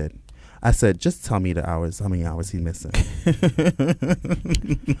responded. I said, just tell me the hours, how many hours he's missing.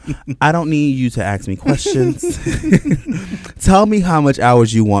 I don't need you to ask me questions. Tell me how much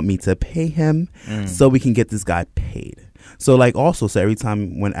hours you want me to pay him so we can get this guy paid. So like also, so every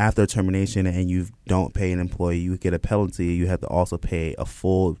time when after termination and you don't pay an employee, you get a penalty. You have to also pay a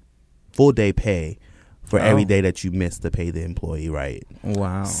full day pay for every day that you miss to pay the employee, right?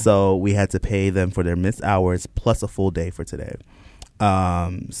 Wow. So we had to pay them for their missed hours plus a full day for today.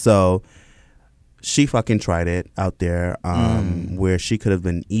 So she fucking tried it out there, where she could have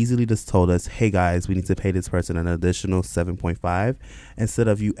been easily just told us, hey guys, we need to pay this person an additional 7.5 instead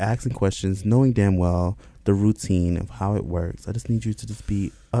of you asking questions, knowing damn well the routine of how it works. I just need you to just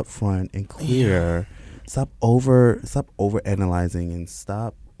be upfront and clear. Stop over analyzing and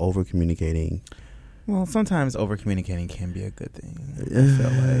stop over communicating. Well, sometimes over communicating can be a good thing. I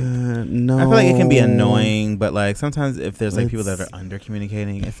feel like no, I feel like it can be annoying, but like sometimes if there's like people that are under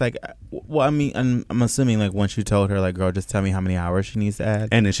communicating, it's like, well, I mean, I'm assuming like once you told her like, girl, just tell me how many hours she needs to add,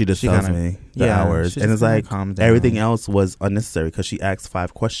 and then she tells me the hours, and it's like everything else was unnecessary because she asked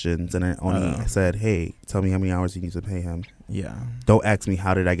 5 questions and I only said, hey, tell me how many hours you need to pay him. Yeah, don't ask me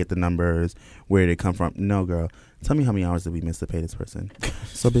how did I get the numbers, where did it come from. No, girl, tell me how many hours did we miss to pay this person.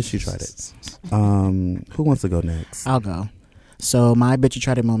 So bitch, you tried it. Who wants to go next? I'll go. So my bitch you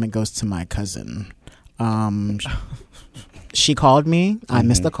tried it moment goes to my cousin. She called me. I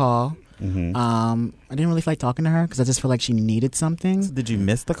missed the call. I didn't really feel like talking to her because I just feel like she needed something. So did you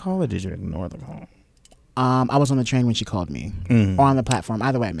miss the call or did you ignore the call? I was on the train when she called me, or on the platform.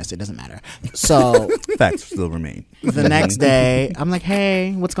 Either way, I missed it. Doesn't matter. So facts still remain. The next day, I'm like,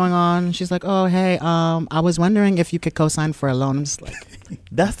 "Hey, what's going on?" She's like, "Oh, hey, I was wondering if you could co-sign for a loan." I'm just like,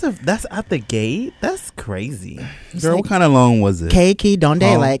 "That's at the gate. That's crazy." Girl, what kind of loan was it? Keiki Donde.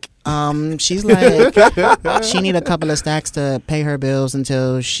 Like, she's like, she need a couple of stacks to pay her bills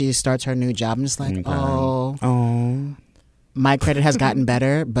until she starts her new job. I'm just like, oh, my credit has gotten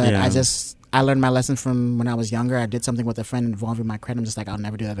better, but I learned my lesson from when I was younger. I did something with a friend involving my credit. I'm just like, I'll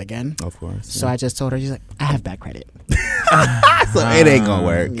never do that again. Of course. So I just told her, she's like, I have bad credit. So it ain't gonna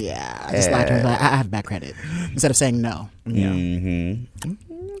work. Yeah. I just lied to her. Like, I have bad credit. Instead of saying no. Yeah.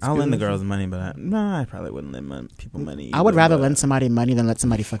 I'll lend the girls money, but I probably wouldn't lend people money either. I would rather lend somebody money than let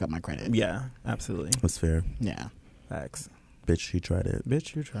somebody fuck up my credit. Yeah, absolutely. That's fair. Yeah. Facts. Bitch, she tried it.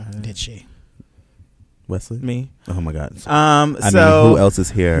 Bitch, you tried it. Did she? Wesley? Me. Oh my God. So I mean, who else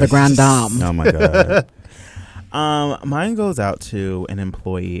is here? The Grand Dame. Oh my God. Mine goes out to an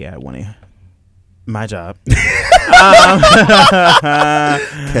employee at my job. Catch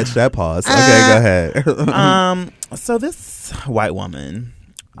that pause. Okay, go ahead. So this white woman,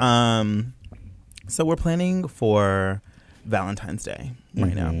 so we're planning for Valentine's Day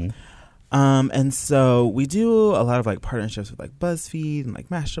right now. And so we do a lot of like partnerships with like BuzzFeed and like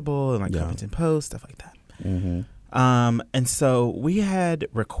Mashable and like Huffington Post, stuff like that. And so we had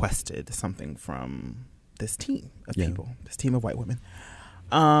requested something from this team of people, this team of white women.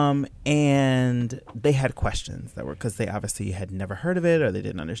 And they had questions that were, because they obviously had never heard of it or they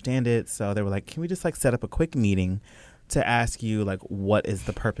didn't understand it. So they were like, can we just like set up a quick meeting to ask you like, what is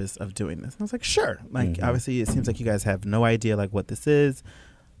the purpose of doing this? And I was like, sure. Like, obviously it seems like you guys have no idea like what this is.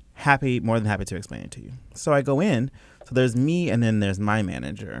 More than happy to explain it to you. So I go in. So there's me and then there's my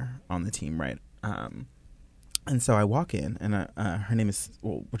manager on the team, right? And so I walk in and her name is,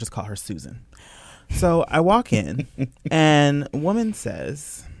 we'll just call her Susan. So I walk in and a woman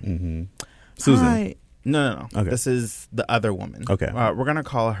says, Susan. Hi. No. Okay. This is the other woman. Okay. We're going to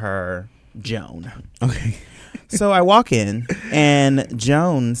call her Joan. Okay. So I walk in, and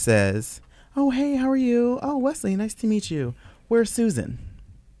Joan says, "Oh, hey, how are you? Oh, Wesley, nice to meet you. Where's Susan?"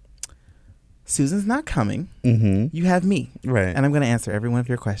 Susan's not coming. Mm-hmm. You have me. Right. And I'm going to answer every one of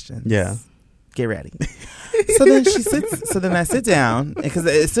your questions. Yeah. Get ready. So then she sits. So then I sit down because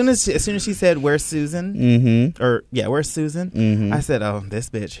as soon as she said, "Where's Susan?" Mm-hmm. Or yeah, "Where's Susan?" Mm-hmm. I said, "Oh, this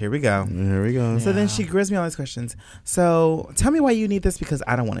bitch. Here we go." There we go. So then she grills me all these questions. So tell me why you need this because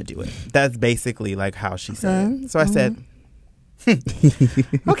I don't want to do it. That's basically like how she said it. So I said,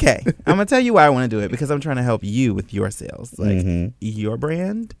 okay, I'm gonna tell you why I want to do it because I'm trying to help you with your sales. Like your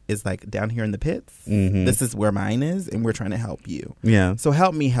brand is like down here in the pits. This is where mine is, and we're trying to help you. Yeah. So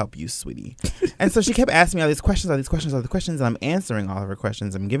help me help you, sweetie. And so she kept asking me all these questions, and I'm answering all of her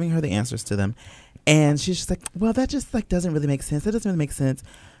questions. I'm giving her the answers to them, and she's just like, "Well, that just like doesn't really make sense. That doesn't really make sense."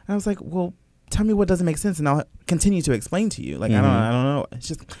 And I was like, "Well, tell me what doesn't make sense, and I'll continue to explain to you." Like I don't know. It's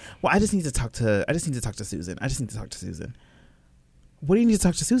just, well, I just need to talk to Susan. I just need to talk to Susan. What do you need to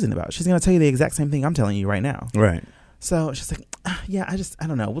talk to Susan about? She's going to tell you the exact same thing I'm telling you right now. Right. So she's like, yeah, I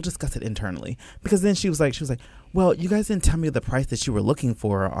don't know. We'll discuss it internally. Because then she was like, well, you guys didn't tell me the price that you were looking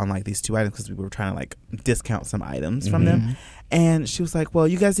for on like these two items because we were trying to like discount some items from them. And she was like, well,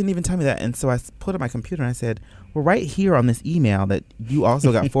 you guys didn't even tell me that. And so I pulled up my computer and I said, well, right here on this email that you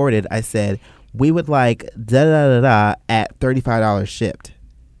also got forwarded, I said, we would like da-da-da-da at $35 shipped.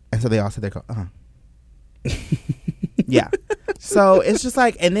 And so they all said, they go, yeah. So it's just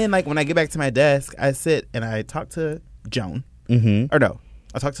like, and then like when I get back to my desk, I sit and I talk to Joan. Or no,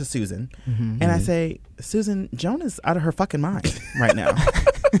 I talk to Susan. And I say, Susan, Joan is out of her fucking mind right now.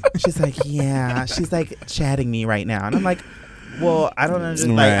 She's like, yeah. She's like chatting me right now. And I'm like, well, I don't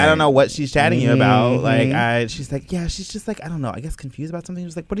understand. Like, I don't know what she's chatting you about. Like, she's like, yeah, she's just like, I don't know. I guess confused about something. She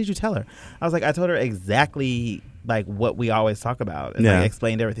was like, what did you tell her? I was like, I told her exactly like what we always talk about. And like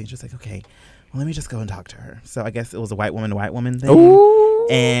explained everything. She was like, okay. Well, let me just go and talk to her. So I guess it was a white woman to white woman thing. Ooh.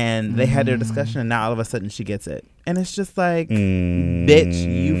 And they had their discussion, and now all of a sudden she gets it. And it's just like, bitch,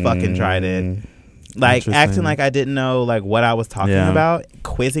 you fucking tried it. Like, acting like I didn't know like what I was talking about,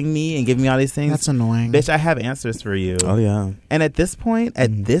 quizzing me and giving me all these things. That's annoying. Bitch, I have answers for you. Oh, yeah. And at this point, I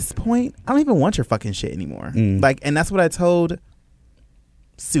don't even want your fucking shit anymore. Like, and that's what I told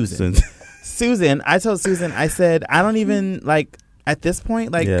Susan. I told Susan, I said, I don't even like... At this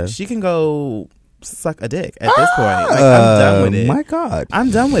point, like, she can go suck a dick at this point. Like, I'm done with it. My God. I'm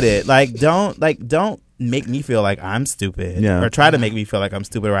done with it. Like, don't make me feel like I'm stupid or try to make me feel like I'm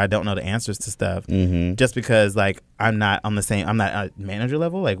stupid or I don't know the answers to stuff just because, like, I'm not at manager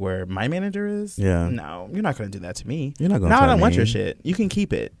level, like, where my manager is. Yeah. No, you're not going to do that to me. You're not going to No, I don't want your shit. You can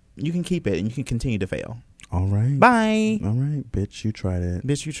keep it. And you can continue to fail. All right. Bye. All right, bitch, you tried it.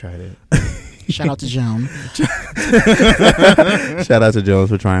 Shout out to Joan. Shout out to Jones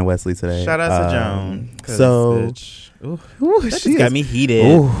for trying Wesley today. Shout out to Joan. So, she got me heated.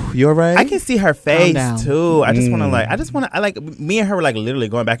 Ooh, you all right? I can see her face too. I just want to me and her were like literally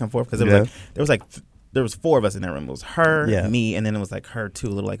going back and forth because there was four of us in that room. It was her, me, and then it was like her two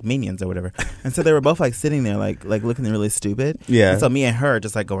little like minions or whatever. And so they were both like sitting there like looking really stupid. Yeah. And so me and her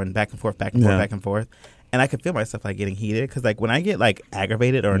just like going back and forth, back and forth. And I could feel myself like getting heated because like when I get like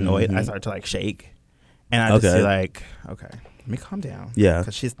aggravated or annoyed, I start to like shake, and I just feel like, okay, let me calm down. Yeah,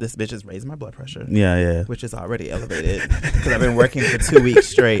 because this bitch is raising my blood pressure. Yeah, which is already elevated because I've been working for 2 weeks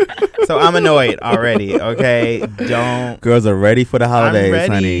straight, so I'm annoyed already. Okay, girls are ready for the holidays. I'm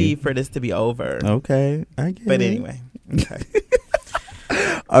ready honey. for this to be over. Okay, I get it. But anyway, okay.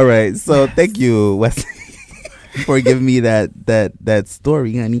 All right. So thank you, Wesley, for giving me that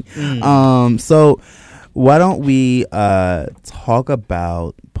story, honey. So. Why don't we talk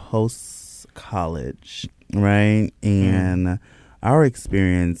about post-college, right? And our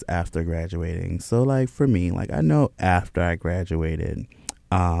experience after graduating. So, like, for me, like, I know after I graduated,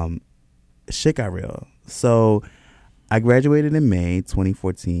 shit got real. So, I graduated in May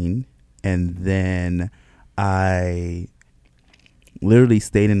 2014, and then I literally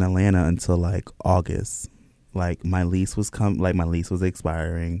stayed in Atlanta until, like, August. Like, my lease was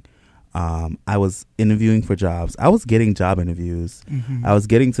expiring. I was interviewing for jobs. I was getting job interviews. I was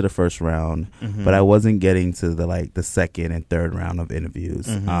getting to the first round, but I wasn't getting to the second and third round of interviews.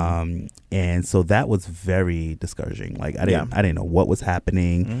 And so that was very discouraging. Like I didn't know what was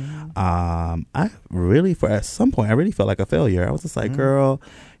happening. At some point I really felt like a failure. I was just like, girl,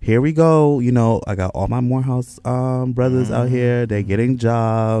 here we go. You know, I got all my Morehouse brothers out here. They're getting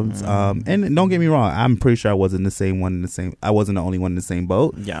jobs. And don't get me wrong, I'm pretty sure I wasn't I wasn't the only one in the same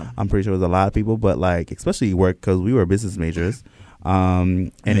boat. Yeah. I'm pretty sure it was a lot of people, but like, especially because we were business majors.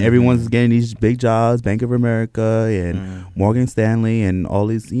 And everyone's getting these big jobs, Bank of America and Morgan Stanley and all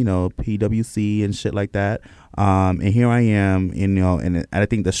these, you know, PwC and shit like that. And here I am, you know, and I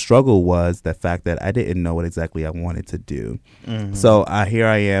think the struggle was the fact that I didn't know what exactly I wanted to do. So here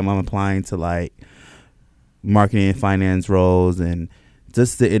I am, I'm applying to like marketing and finance roles and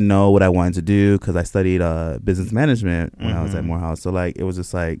just didn't know what I wanted to do because I studied business management when I was at Morehouse. So like it was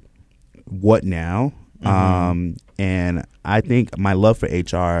just like, what now? And I think my love for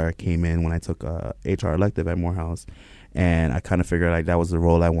HR came in when I took a HR elective at Morehouse, and I kind of figured like that was the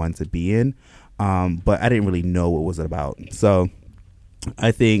role I wanted to be in. But I didn't really know what it was about. So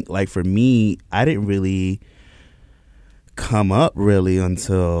I think like for me, I didn't really come up really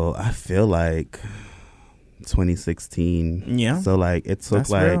until I feel like 2016. Yeah. So like it took That's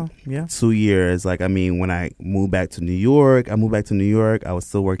like real. 2 years. Like I mean, when I moved back to New York, I was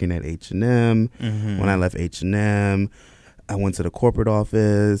still working at H&M. When I left H&M, I went to the corporate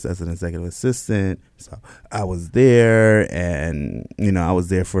office as an executive assistant. So I was there, and you know, I was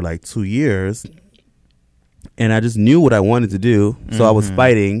there for like 2 years, and I just knew what I wanted to do. So I was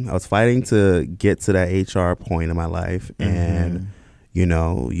fighting to get to that HR point in my life, and you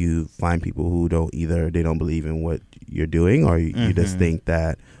know, you find people who they don't believe in what you're doing, or you just think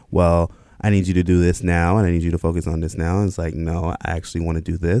that, well, I need you to do this now and I need you to focus on this now. And it's like, no, I actually want to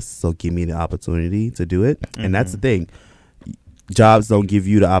do this. So give me the opportunity to do it. And that's the thing. Jobs don't give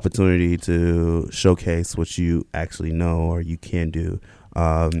you the opportunity to showcase what you actually know or you can do.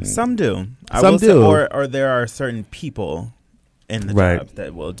 Some do. Some do. Or there are certain people in the jobs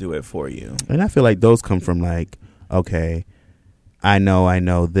that will do it for you. And I feel like those come from like, okay, I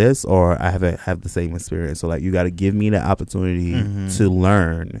know this, or I have the same experience. So like, you got to give me the opportunity to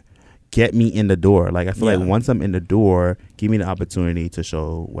learn, get me in the door. Like I feel like once I'm in the door, give me the opportunity to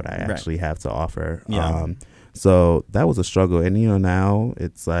show what I actually have to offer. So that was a struggle, and you know, now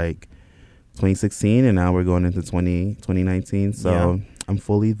it's like 2016, and now we're going into 2019. So I'm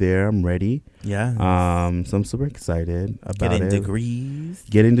fully there. I'm ready. Yeah. So I'm super excited about getting degrees,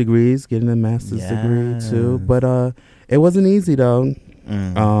 getting a master's degree too. But it wasn't easy though.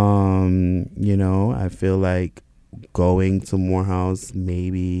 You know, I feel like going to Morehouse,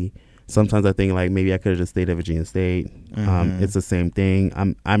 maybe sometimes I think like maybe I could have just stayed at Virginia State. It's the same thing.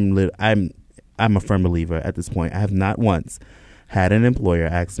 I'm a firm believer at this point. I have not once had an employer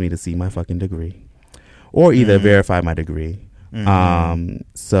ask me to see my fucking degree or either verify my degree.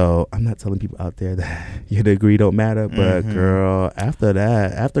 So I'm not telling people out there that your degree don't matter, but girl,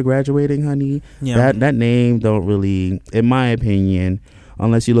 after graduating, honey, that name don't really, in my opinion,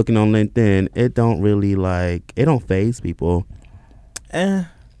 unless you're looking on LinkedIn, it don't faze people.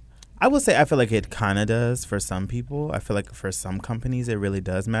 I will say I feel like it kind of does for some people. I feel like for some companies it really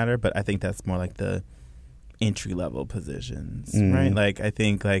does matter, but I think that's more like the entry level positions, right? Like I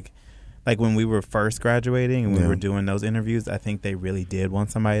think like when we were first graduating and we were doing those interviews, I think they really did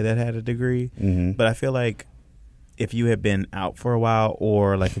want somebody that had a degree. But I feel like if you had been out for a while,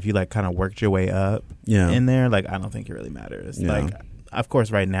 or like if you like kind of worked your way up in there, like I don't think it really matters. Like of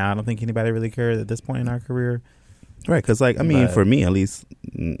course right now I don't think anybody really cares at this point in our career. Right, because like I mean, for me at least,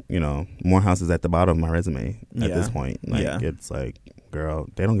 you know, Morehouse is at the bottom of my resume at this point. Like it's like, girl,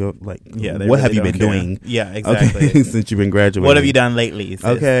 they don't go like, what really have you been doing? Yeah, exactly. Okay, since you've been graduating, what have you done lately? Sis?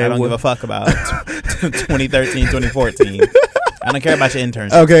 Okay, I don't give a fuck about 2013, 2014. I don't care about your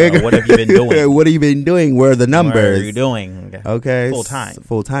internship. Okay, so what have you been doing? What have you been doing? Where are the numbers? What are you doing? Okay,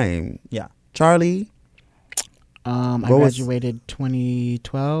 full time. Yeah, Charlie. I graduated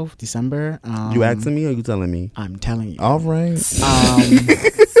 2012 December. You asking me or you telling me? I'm telling you. All right.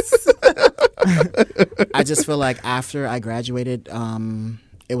 I just feel like after I graduated,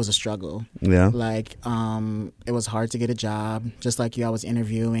 it was a struggle. Yeah. Like it was hard to get a job. Just like you, I was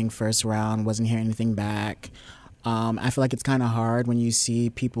interviewing first round, wasn't hearing anything back. I feel like it's kind of hard when you see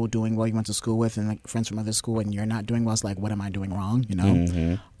people doing well you went to school with and like friends from other school and you're not doing well. It's like, what am I doing wrong? You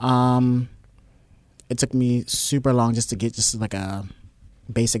know. It took me super long just to get just like a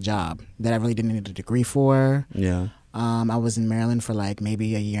basic job that I really didn't need a degree for. Yeah. I was in Maryland for like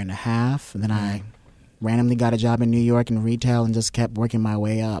maybe a year and a half, and then I randomly got a job in New York in retail and just kept working my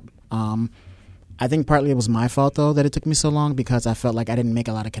way up. I think partly it was my fault though that it took me so long because I felt like I didn't make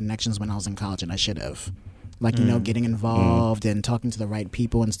a lot of connections when I was in college, and I should have. Like, you know, getting involved and talking to the right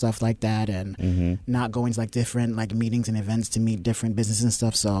people and stuff like that, and not going to like different like meetings and events to meet different businesses and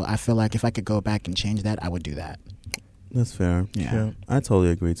stuff. So I feel like if I could go back and change that, I would do that. That's fair. Yeah. I totally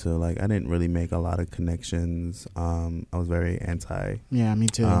agree too. Like I didn't really make a lot of connections. I was very anti. Yeah, me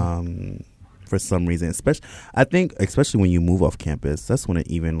too. for some reason. Especially when you move off campus, that's when it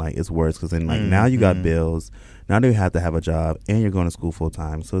even like it's worse because then like now you got bills, now you have to have a job, and you're going to school full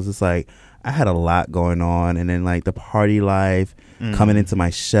time. So it's just like I had a lot going on, and then like the party life, coming into my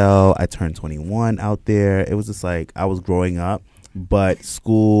shell. I turned 21 out there. It was just like I was growing up, but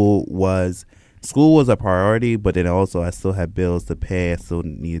school was a priority, but then also I still had bills to pay. I still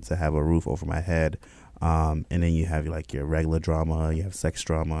needed to have a roof over my head. And then you have like your regular drama, you have sex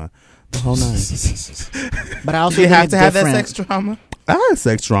drama, the whole nine. But I also You think have it's to have that different. sex drama. I had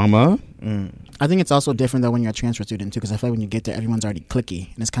sex drama. I think it's also different though when you're a transfer student too, because I feel like when you get there, everyone's already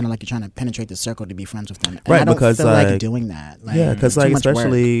cliquey, and it's kind of like you're trying to penetrate the circle to be friends with them. And Right, I don't because, feel like like- doing that. Like, Yeah, because it's too like much work.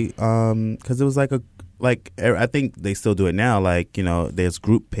 especially because it was like I think they still do it now. Like there's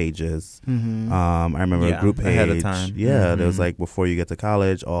group pages. I remember a group page ahead of time. Yeah, there was like before you get to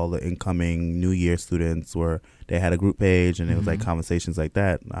college, all the incoming New Year students they had a group page, and it was like conversations like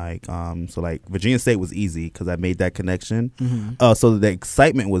that. Like so like Virginia State was easy because I made that connection. So the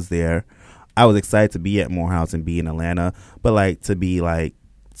excitement was there. I was excited to be at Morehouse and be in Atlanta, but like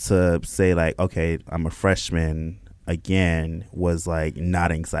to say like, okay, I'm a freshman again was like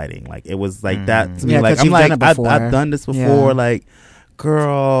not exciting. Like it was like that to me. Yeah, Like 'cause I'm you've done like it before. I've done this before. Yeah. Like,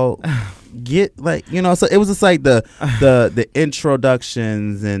 girl, get like so it was just like the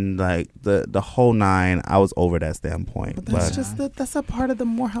introductions and like the whole nine. I was over that standpoint. That's just that's a part of the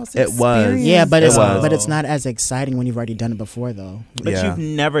Morehouse It was. experience. Yeah, but it's was. but it's not as exciting when you've already done it before though. But Yeah. you've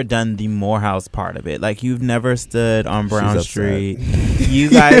never done the Morehouse part of it. Like you've never stood on Brown upset. Street. You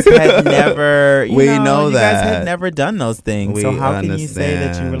guys had never. We know you guys that. had never done those things. So We how can you say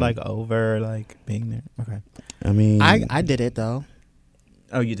that you were understand. like over like being there? Okay. I mean, I did it though.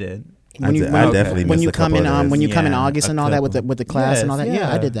 Oh, you did. I definitely when missed you a come couple in of when you days. come in Yeah, August a and all that with couple. the class and all that. Yes, Yeah,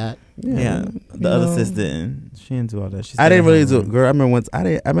 I yeah. did that. Yeah. The other sis didn't. She didn't do all that. She I didn't stayed really at do, home. girl. I remember once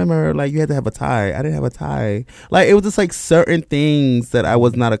I remember like you had to have a tie. I didn't have a tie. Like it was just like certain things that I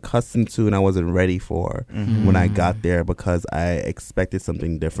was not accustomed to and I wasn't ready for when I got there because I expected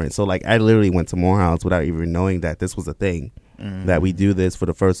something different. So like I literally went to Morehouse without even knowing that this was a thing. That we do this for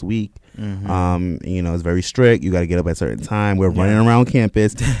the first week. It's very strict. You got to get up at a certain time. We're running around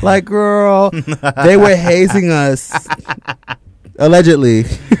campus. Like, girl, they were hazing us. Allegedly.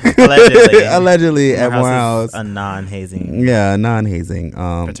 Allegedly at Morehouse. Is a non-hazing Yeah, non-hazing.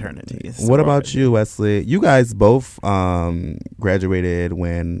 fraternity. What about you, Wesley? You guys both graduated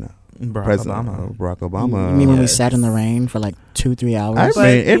when Barack Obama? Barack Obama. You mean when we Yes. sat in the rain for like 2-3 hours?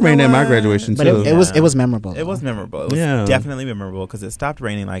 It you rained know at my what? graduation But too. it was memorable. It was memorable. It was Yeah. definitely memorable because it stopped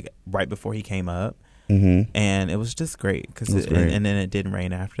raining like right before he came up, and it was just great because It was great. and then it didn't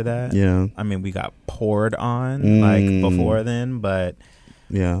rain after that. Yeah, I mean, we got poured on like before then, but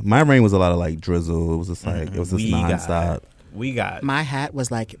yeah. My rain was a lot of like drizzle. It was just like it was just we nonstop. got My hat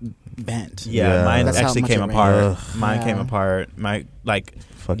was like bent. Yeah. mine That's how actually much came it rained. apart. Ugh. Mine Yeah. came apart. My like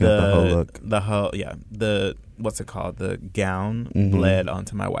Fucking up the whole look. the what's it called? The gown Mhm. bled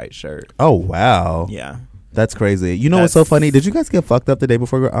onto my white shirt. Oh wow, Yeah. that's crazy. You know what's so funny? Did you guys get fucked up the day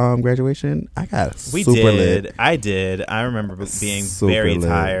before graduation? I got We super did. lit. I did. I remember being Super very lit.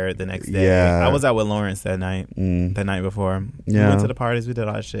 tired the next day. Yeah. I was out with Lawrence that night. Mm. The night before. We Yeah. went to the parties. We did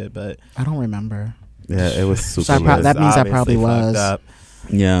all that shit, but I don't remember. Yeah, it was super So I lit. pro- that means I obviously probably fucked was. up.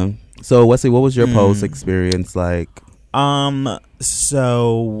 Yeah. So Wesley, what was your post experience like?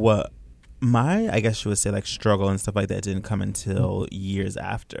 So my, I guess you would say, like, struggle and stuff like that didn't come until years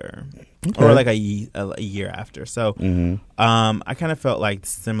after, or like a year after. So, I kind of felt like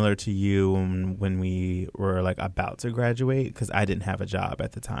similar to you when we were like about to graduate, because I didn't have a job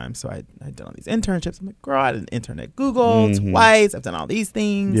at the time. So I'd done all these internships. I'm like, girl, I did an intern at Google twice. I've done all these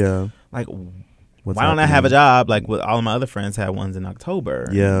things. Yeah. Like, What's why don't I happening? have a job? Like, with all of my other friends had ones in October.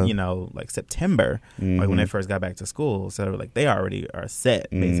 Yeah. Like September, like when they first got back to school. So like they already are set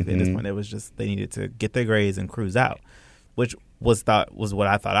basically at this point. It was just they needed to get their grades and cruise out, which was what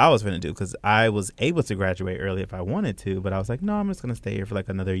I thought I was going to do, because I was able to graduate early if I wanted to, but I was like, no, I'm just going to stay here for like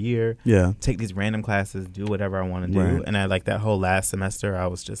another year. Yeah. Take these random classes, do whatever I want to do. Right. And I like that whole last semester, I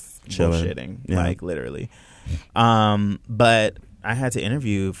was just Chilling. bullshitting, Yeah. like literally. But I had to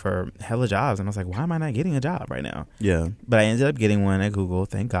interview for hella jobs, and I was like, why am I not getting a job right now? Yeah. But I ended up getting one at Google,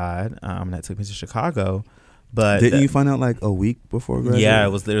 thank God. That took me to Chicago. But Didn't you find out like a week before graduation? yeah, it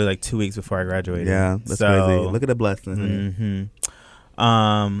was literally like 2 weeks before I graduated. Yeah, that's So- crazy. Look at the blessing.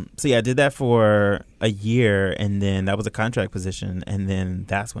 So yeah, I did that for a year, and then that was a contract position, and then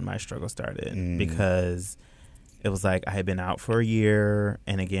that's when my struggle started, because it was like I had been out for a year,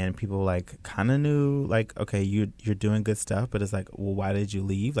 and again, people like kind of knew like, okay, you're doing good stuff, but it's like, well, why did you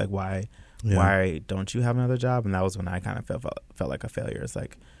leave? Like, why don't you have another job? And that was when I kind of felt like a failure. It's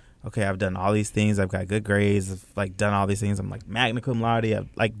like, okay, I've done all these things. I've got good grades. I've like done all these things. I'm like magna cum laude. I've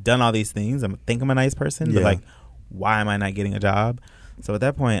like done all these things. I think I'm a nice person, but like, why am I not getting a job? So at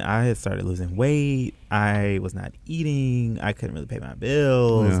that point, I had started losing weight. I was not eating. I couldn't really pay my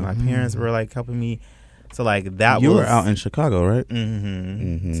bills. My parents were like helping me. So like that you were out in Chicago, right?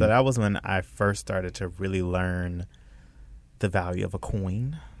 So that was when I first started to really learn the value of a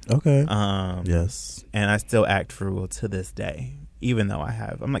coin. Okay. Yes. And I still act frugal to this day, even though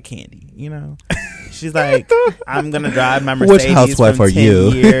I'm like Candy, you know. She's like, I'm gonna drive my Mercedes. Which housewife from are 10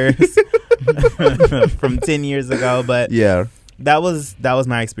 you? Years from 10 years ago, but yeah, that was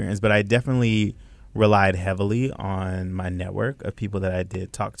my experience. But I definitely relied heavily on my network of people that I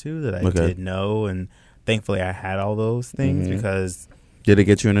did talk to, that I did know, and thankfully I had all those things because. Did it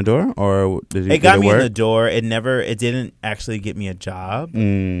get you in the door, or did it got me in the door? It didn't actually get me a job.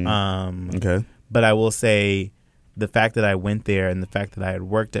 Okay. But I will say the fact that I went there and the fact that I had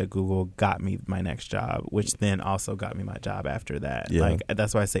worked at Google got me my next job, which then also got me my job after that. Yeah. Like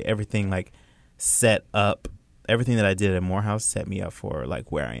that's why I say everything like set up, everything that I did at Morehouse set me up for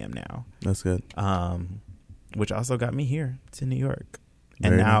like where I am now. That's good. Which also got me here to New York.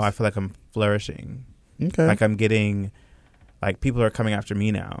 Very and now nice. I feel like I'm flourishing. Okay. Like I'm getting, like people are coming after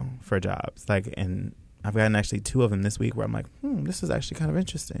me now for jobs. Like, and I've gotten actually 2 of them this week where I'm like, this is actually kind of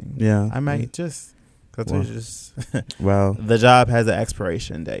interesting. Yeah. I might just, well, the job has an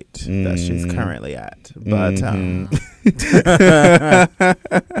expiration date that she's currently at. But,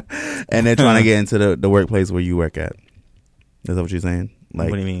 and they're trying to get into the workplace where you work at. Is that what you're saying?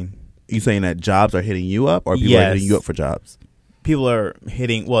 Like, what do you mean? You saying that jobs are hitting you up, or people are hitting you up for jobs? People are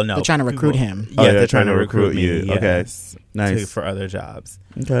hitting. Well, no, they're trying to recruit him. Yeah, they're trying to recruit me. You. Okay, nice for other jobs.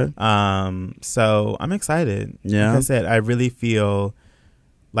 Okay, so I'm excited. Yeah, like I said, I really feel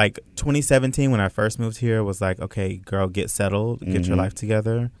like 2017 when I first moved here was like, okay, girl, get settled, get your life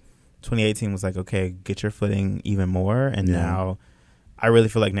together. 2018 was like, okay, get your footing even more, and now I really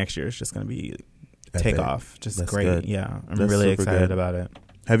feel like next year is just going to be take off. Just That's great. Good. Yeah, I'm really excited about it.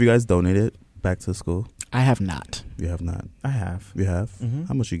 Have you guys donated back to school? I have not. You have not. I have. You have?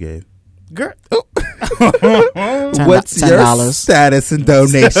 How much you gave? Girl. What's $10. your status in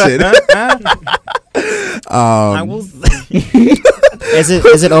donation? I will. Is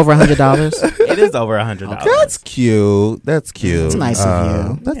it over $100? It is over $100. That's cute. That's cute. That's nice of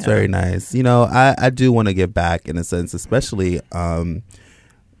you. That's very nice. You know, I do want to give back in a sense, especially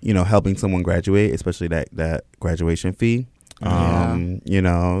you know, helping someone graduate, especially that graduation fee. You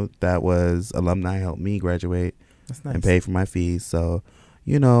know, that was alumni helped me graduate and pay for my fees. So,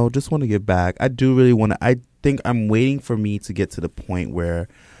 you know, just want to give back. I do really want to. I think I'm waiting for me to get to the point where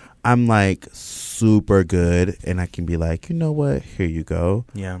I'm like super good and I can be like, you know what, here you go.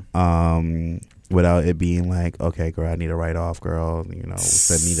 Yeah. Without it being like, okay, girl, I need a write-off, girl. You know,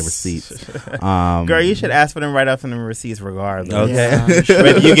 send me the receipts. Girl, you should ask for them write-off and them receipts regardless. Okay.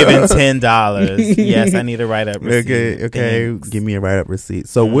 Whether you giving $10, yes, I need a write-up receipt. Okay. Thanks. Give me a write-up receipt.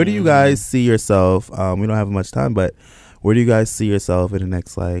 So where do you guys see yourself? We don't have much time, but where do you guys see yourself in the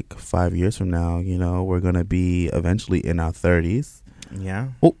next, like, 5 years from now? You know, we're going to be eventually in our 30s. Yeah.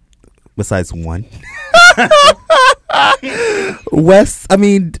 Oh, besides one. Wes, I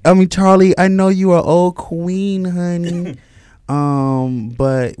mean, Charlie, I know you are old queen, honey.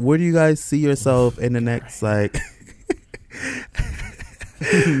 But where do you guys see yourself in the next, like,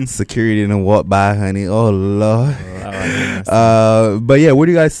 security didn't walk by, honey. Oh Lord. But yeah, where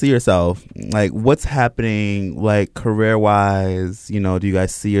do you guys see yourself? Like, what's happening, like, career wise? You know, do you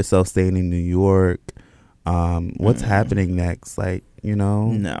guys see yourself staying in New York? What's happening next? Like, you know?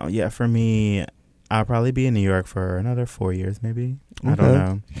 No, yeah, for me, I'll probably be in New York for another 4 years, maybe. I don't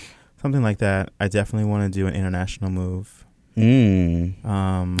know. Something like that. I definitely want to do an international move.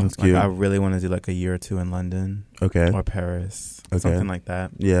 That's cute. I really want to do like a year or 2 in London. Okay. Or Paris. Okay. Something like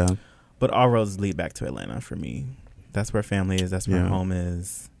that. Yeah. But all roads lead back to Atlanta for me. That's where family is. That's where home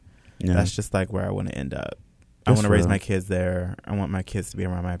is. Yeah. That's just like where I want to end up. I want to raise my kids there. I want my kids to be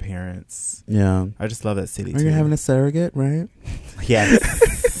around my parents. Yeah. I just love that city, Are you having a surrogate, right?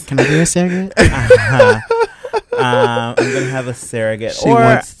 Yes. Can I be a surrogate? I'm going to have a surrogate. She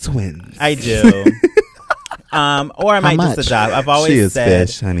wants twins. I do. Or I might just adopt. I've always said,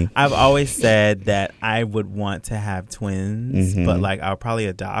 fish, honey. I've always said that I would want to have twins, but like I'll probably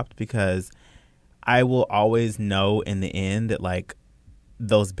adopt because I will always know in the end that like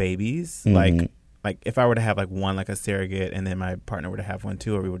those babies, like if I were to have like one, like a surrogate, and then my partner were to have one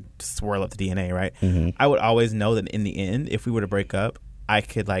too, or we would swirl up the DNA, right? I would always know that in the end, if we were to break up, I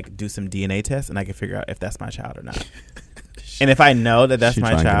could like do some DNA tests and I could figure out if that's my child or not. And if I know that that's She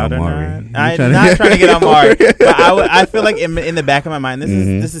my trying to get child on or Maury. not, You I'm trying to not get- trying to get on Maury. But I feel like in the back of my mind,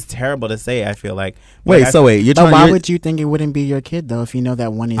 Mhm. this is terrible to say. I feel like Wait, like, so wait, you're But trying. why you're- would you think it wouldn't be your kid though if you know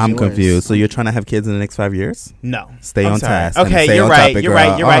that one is I'm yours? confused. So you're trying to have kids in the next 5 years? no. Stay I'm on sorry. task. and Okay, stay you're on right. topic, You're girl.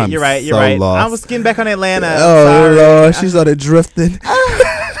 right. You're Oh, right. I'm You're right. You're so right. lost. I was getting back on Atlanta. Oh Sorry. Lord, she started drifting.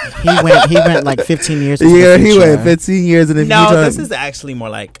 He went like 15 years. into Yeah, the he future. went 15 years, and if you No, trying, this is actually more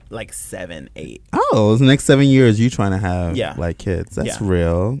like 7, 8. oh, the next 7 years you trying to have Yeah. like kids. That's Yeah.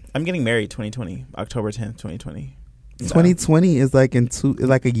 real. I'm getting married 2020, October 10th, 2020. So. 2020 is like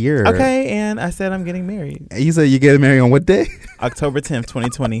like a year. Okay, and I said I'm getting married You said you getting married on what day? October 10th,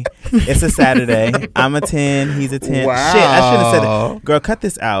 2020. It's a Saturday. I'm a 10. He's a 10. Wow. Shit, I shouldn't have said it. Girl, cut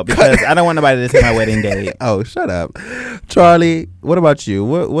this out because I don't want nobody to take my wedding date. Oh, shut up, Charlie. What about you?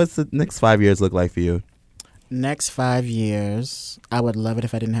 What's the next 5 years look like for you? Next 5 years, I would love it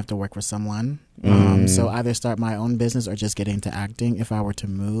if I didn't have to work for someone. Mm. So either start my own business or just get into acting. If I were to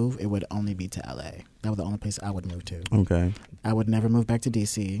move, it would only be to LA. That was the only place I would move to. Okay. I would never move back to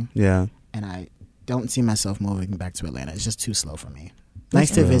DC, Yeah. and I don't see myself moving back to Atlanta. It's just too slow for me. Nice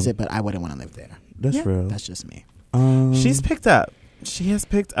That's to real. visit, but I wouldn't want to live there. That's Yeah. real. That's just me. She's picked up. She has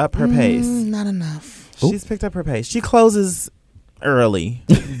picked up her pace. Not enough. She's picked up her pace. She closes early,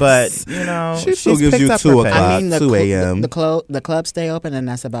 but you know She still she's gives picked you up 2 her pace. o'clock. I mean, 2 a.m. the clubs stay open, and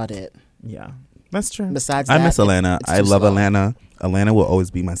that's about it. Yeah, that's true. Besides I that, miss Atlanta. it's I too love slow. Atlanta. Atlanta will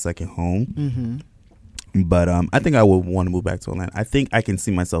always be my second home. Mm-hmm. But I think I would want to move back to Atlanta. I think I can see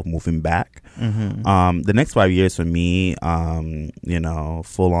myself moving back. Mm-hmm. The next 5 years for me,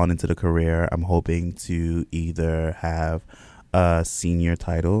 full on into the career, I'm hoping to either have a senior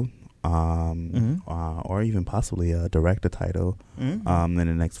title, or even possibly a director title, in the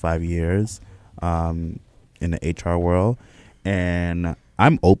next 5 years, in the HR world. And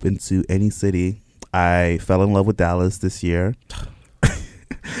I'm open to any city. I fell in love with Dallas this year.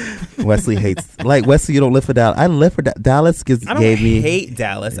 Wesley hates Wesley. You don't live for Dallas. I live for Dallas. I don't hate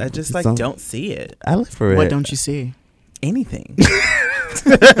Dallas. I just don't see it. I live for it. What don't you see? Anything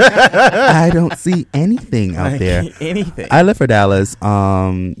I don't see anything out Like, there. Anything. I live for Dallas.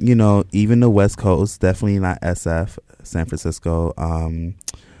 Even the West Coast, definitely not SF, San Francisco.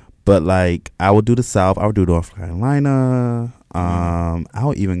 But like I would do the South. I would do North Carolina. I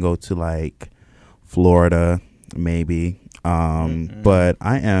would even go to like Florida, maybe. But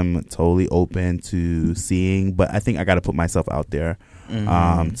I am totally open to seeing. But I think I got to put myself out there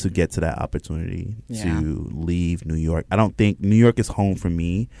to get to that opportunity to leave New York. I don't think New York is home for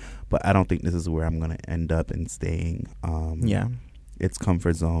me, but I don't think this is where I'm going to end up and staying. It's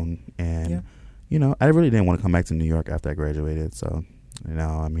comfort zone. And, I really didn't want to come back to New York after I graduated. So,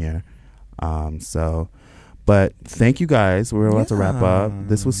 I'm here. But thank you guys. We're about to wrap up.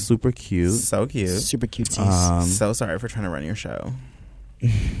 This was super cute. So cute. Super cuties. So sorry for trying to run your show.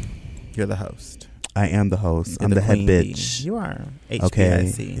 You're the host. I am the host. You're I'm the head queen bee. bitch. You are.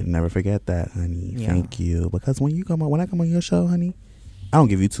 Okay. HBIC. Never forget that, honey. Yeah. Thank you. Because when I come on your show, honey, I don't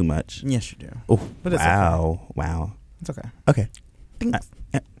give you too much. Yes, you do. Oh, But it's wow. Wow. It's okay. Okay. Thanks.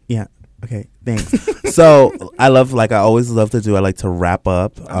 Yeah. Okay. Thanks. So I always love to do. I like to wrap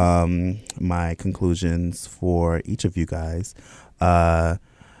up my conclusions for each of you guys.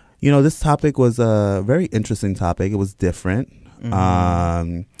 This topic was a very interesting topic. It was different.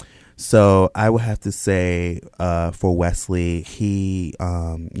 So I would have to say for Wesley, he,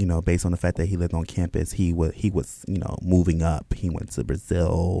 based on the fact that he lived on campus, he was moving up. He went to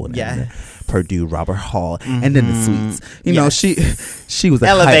Brazil and then Purdue, Robert Hall, and then the Suites. She was a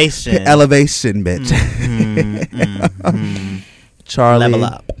elevation bitch. Charlie, Level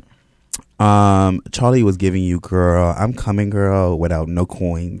up. Charlie was giving you, girl, I'm coming, girl, without no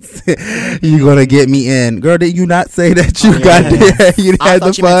coins. You gonna get me in, girl? Did you not say that you got there? You I had the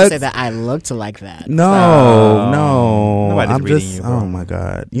thought you meant to funds. say that I looked like that. No. Nobody's I'm reading just. you, bro. Oh my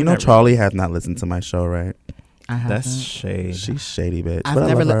god. Never. Charlie has not listened to my show, right? I haven't. That's shade. She's shady, bitch. I've But I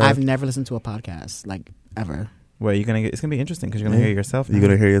never love her. I've never listened to a podcast ever. Well, it's gonna be interesting because you're gonna hear yourself. You're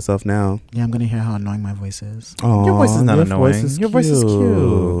gonna hear yourself now. Yeah, I'm gonna hear how annoying my voice is. Your voice is not Your annoying. voice is Your voice is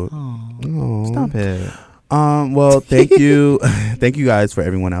cute. Oh. Stop it. Well, thank you. Thank you guys for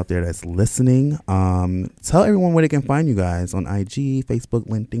everyone out there that's listening. Tell everyone where they can find you guys on IG, Facebook,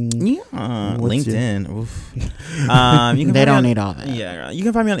 LinkedIn. Yeah, What's LinkedIn. Oof. You can They find don't me need all that. Yeah, you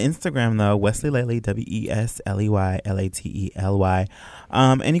can find me on Instagram though, Wesley Lately, WesleyLately.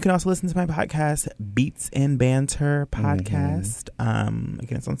 And you can also listen to my podcast, Beats and Banter Podcast.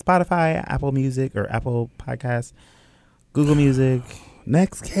 Again, it's on Spotify, Apple Music or Apple Podcasts, Google Music.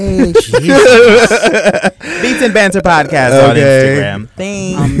 Next case. Beats and Banter Podcast on Okay. Instagram.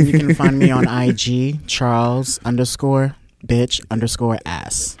 Thanks. You can find me on IG, Charles_Dot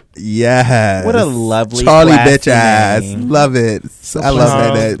Charlie_bitch_ass. Yes. What a lovely Charlie classy bitch ass. name. Love it. I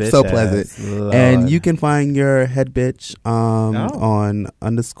love that. Bitch So ass. pleasant. Lord. And you can find your head bitch on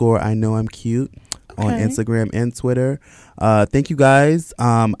 _I know I'm cute on Okay. Instagram and Twitter. Thank you guys.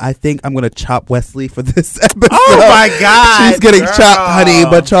 I think I'm gonna chop Wesley for this episode. Oh my God, she's getting girl. chopped, honey.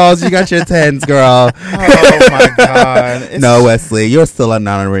 But Charles, you got your 10s, girl. Oh my God. No, Wesley, you're still an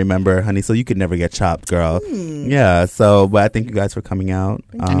honorary member, honey. So you could never get chopped, girl. Yeah. So, but I thank you guys for coming out.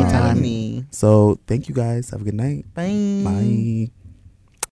 Anytime. Me. So thank you guys. Have a good night. Bye. Bye.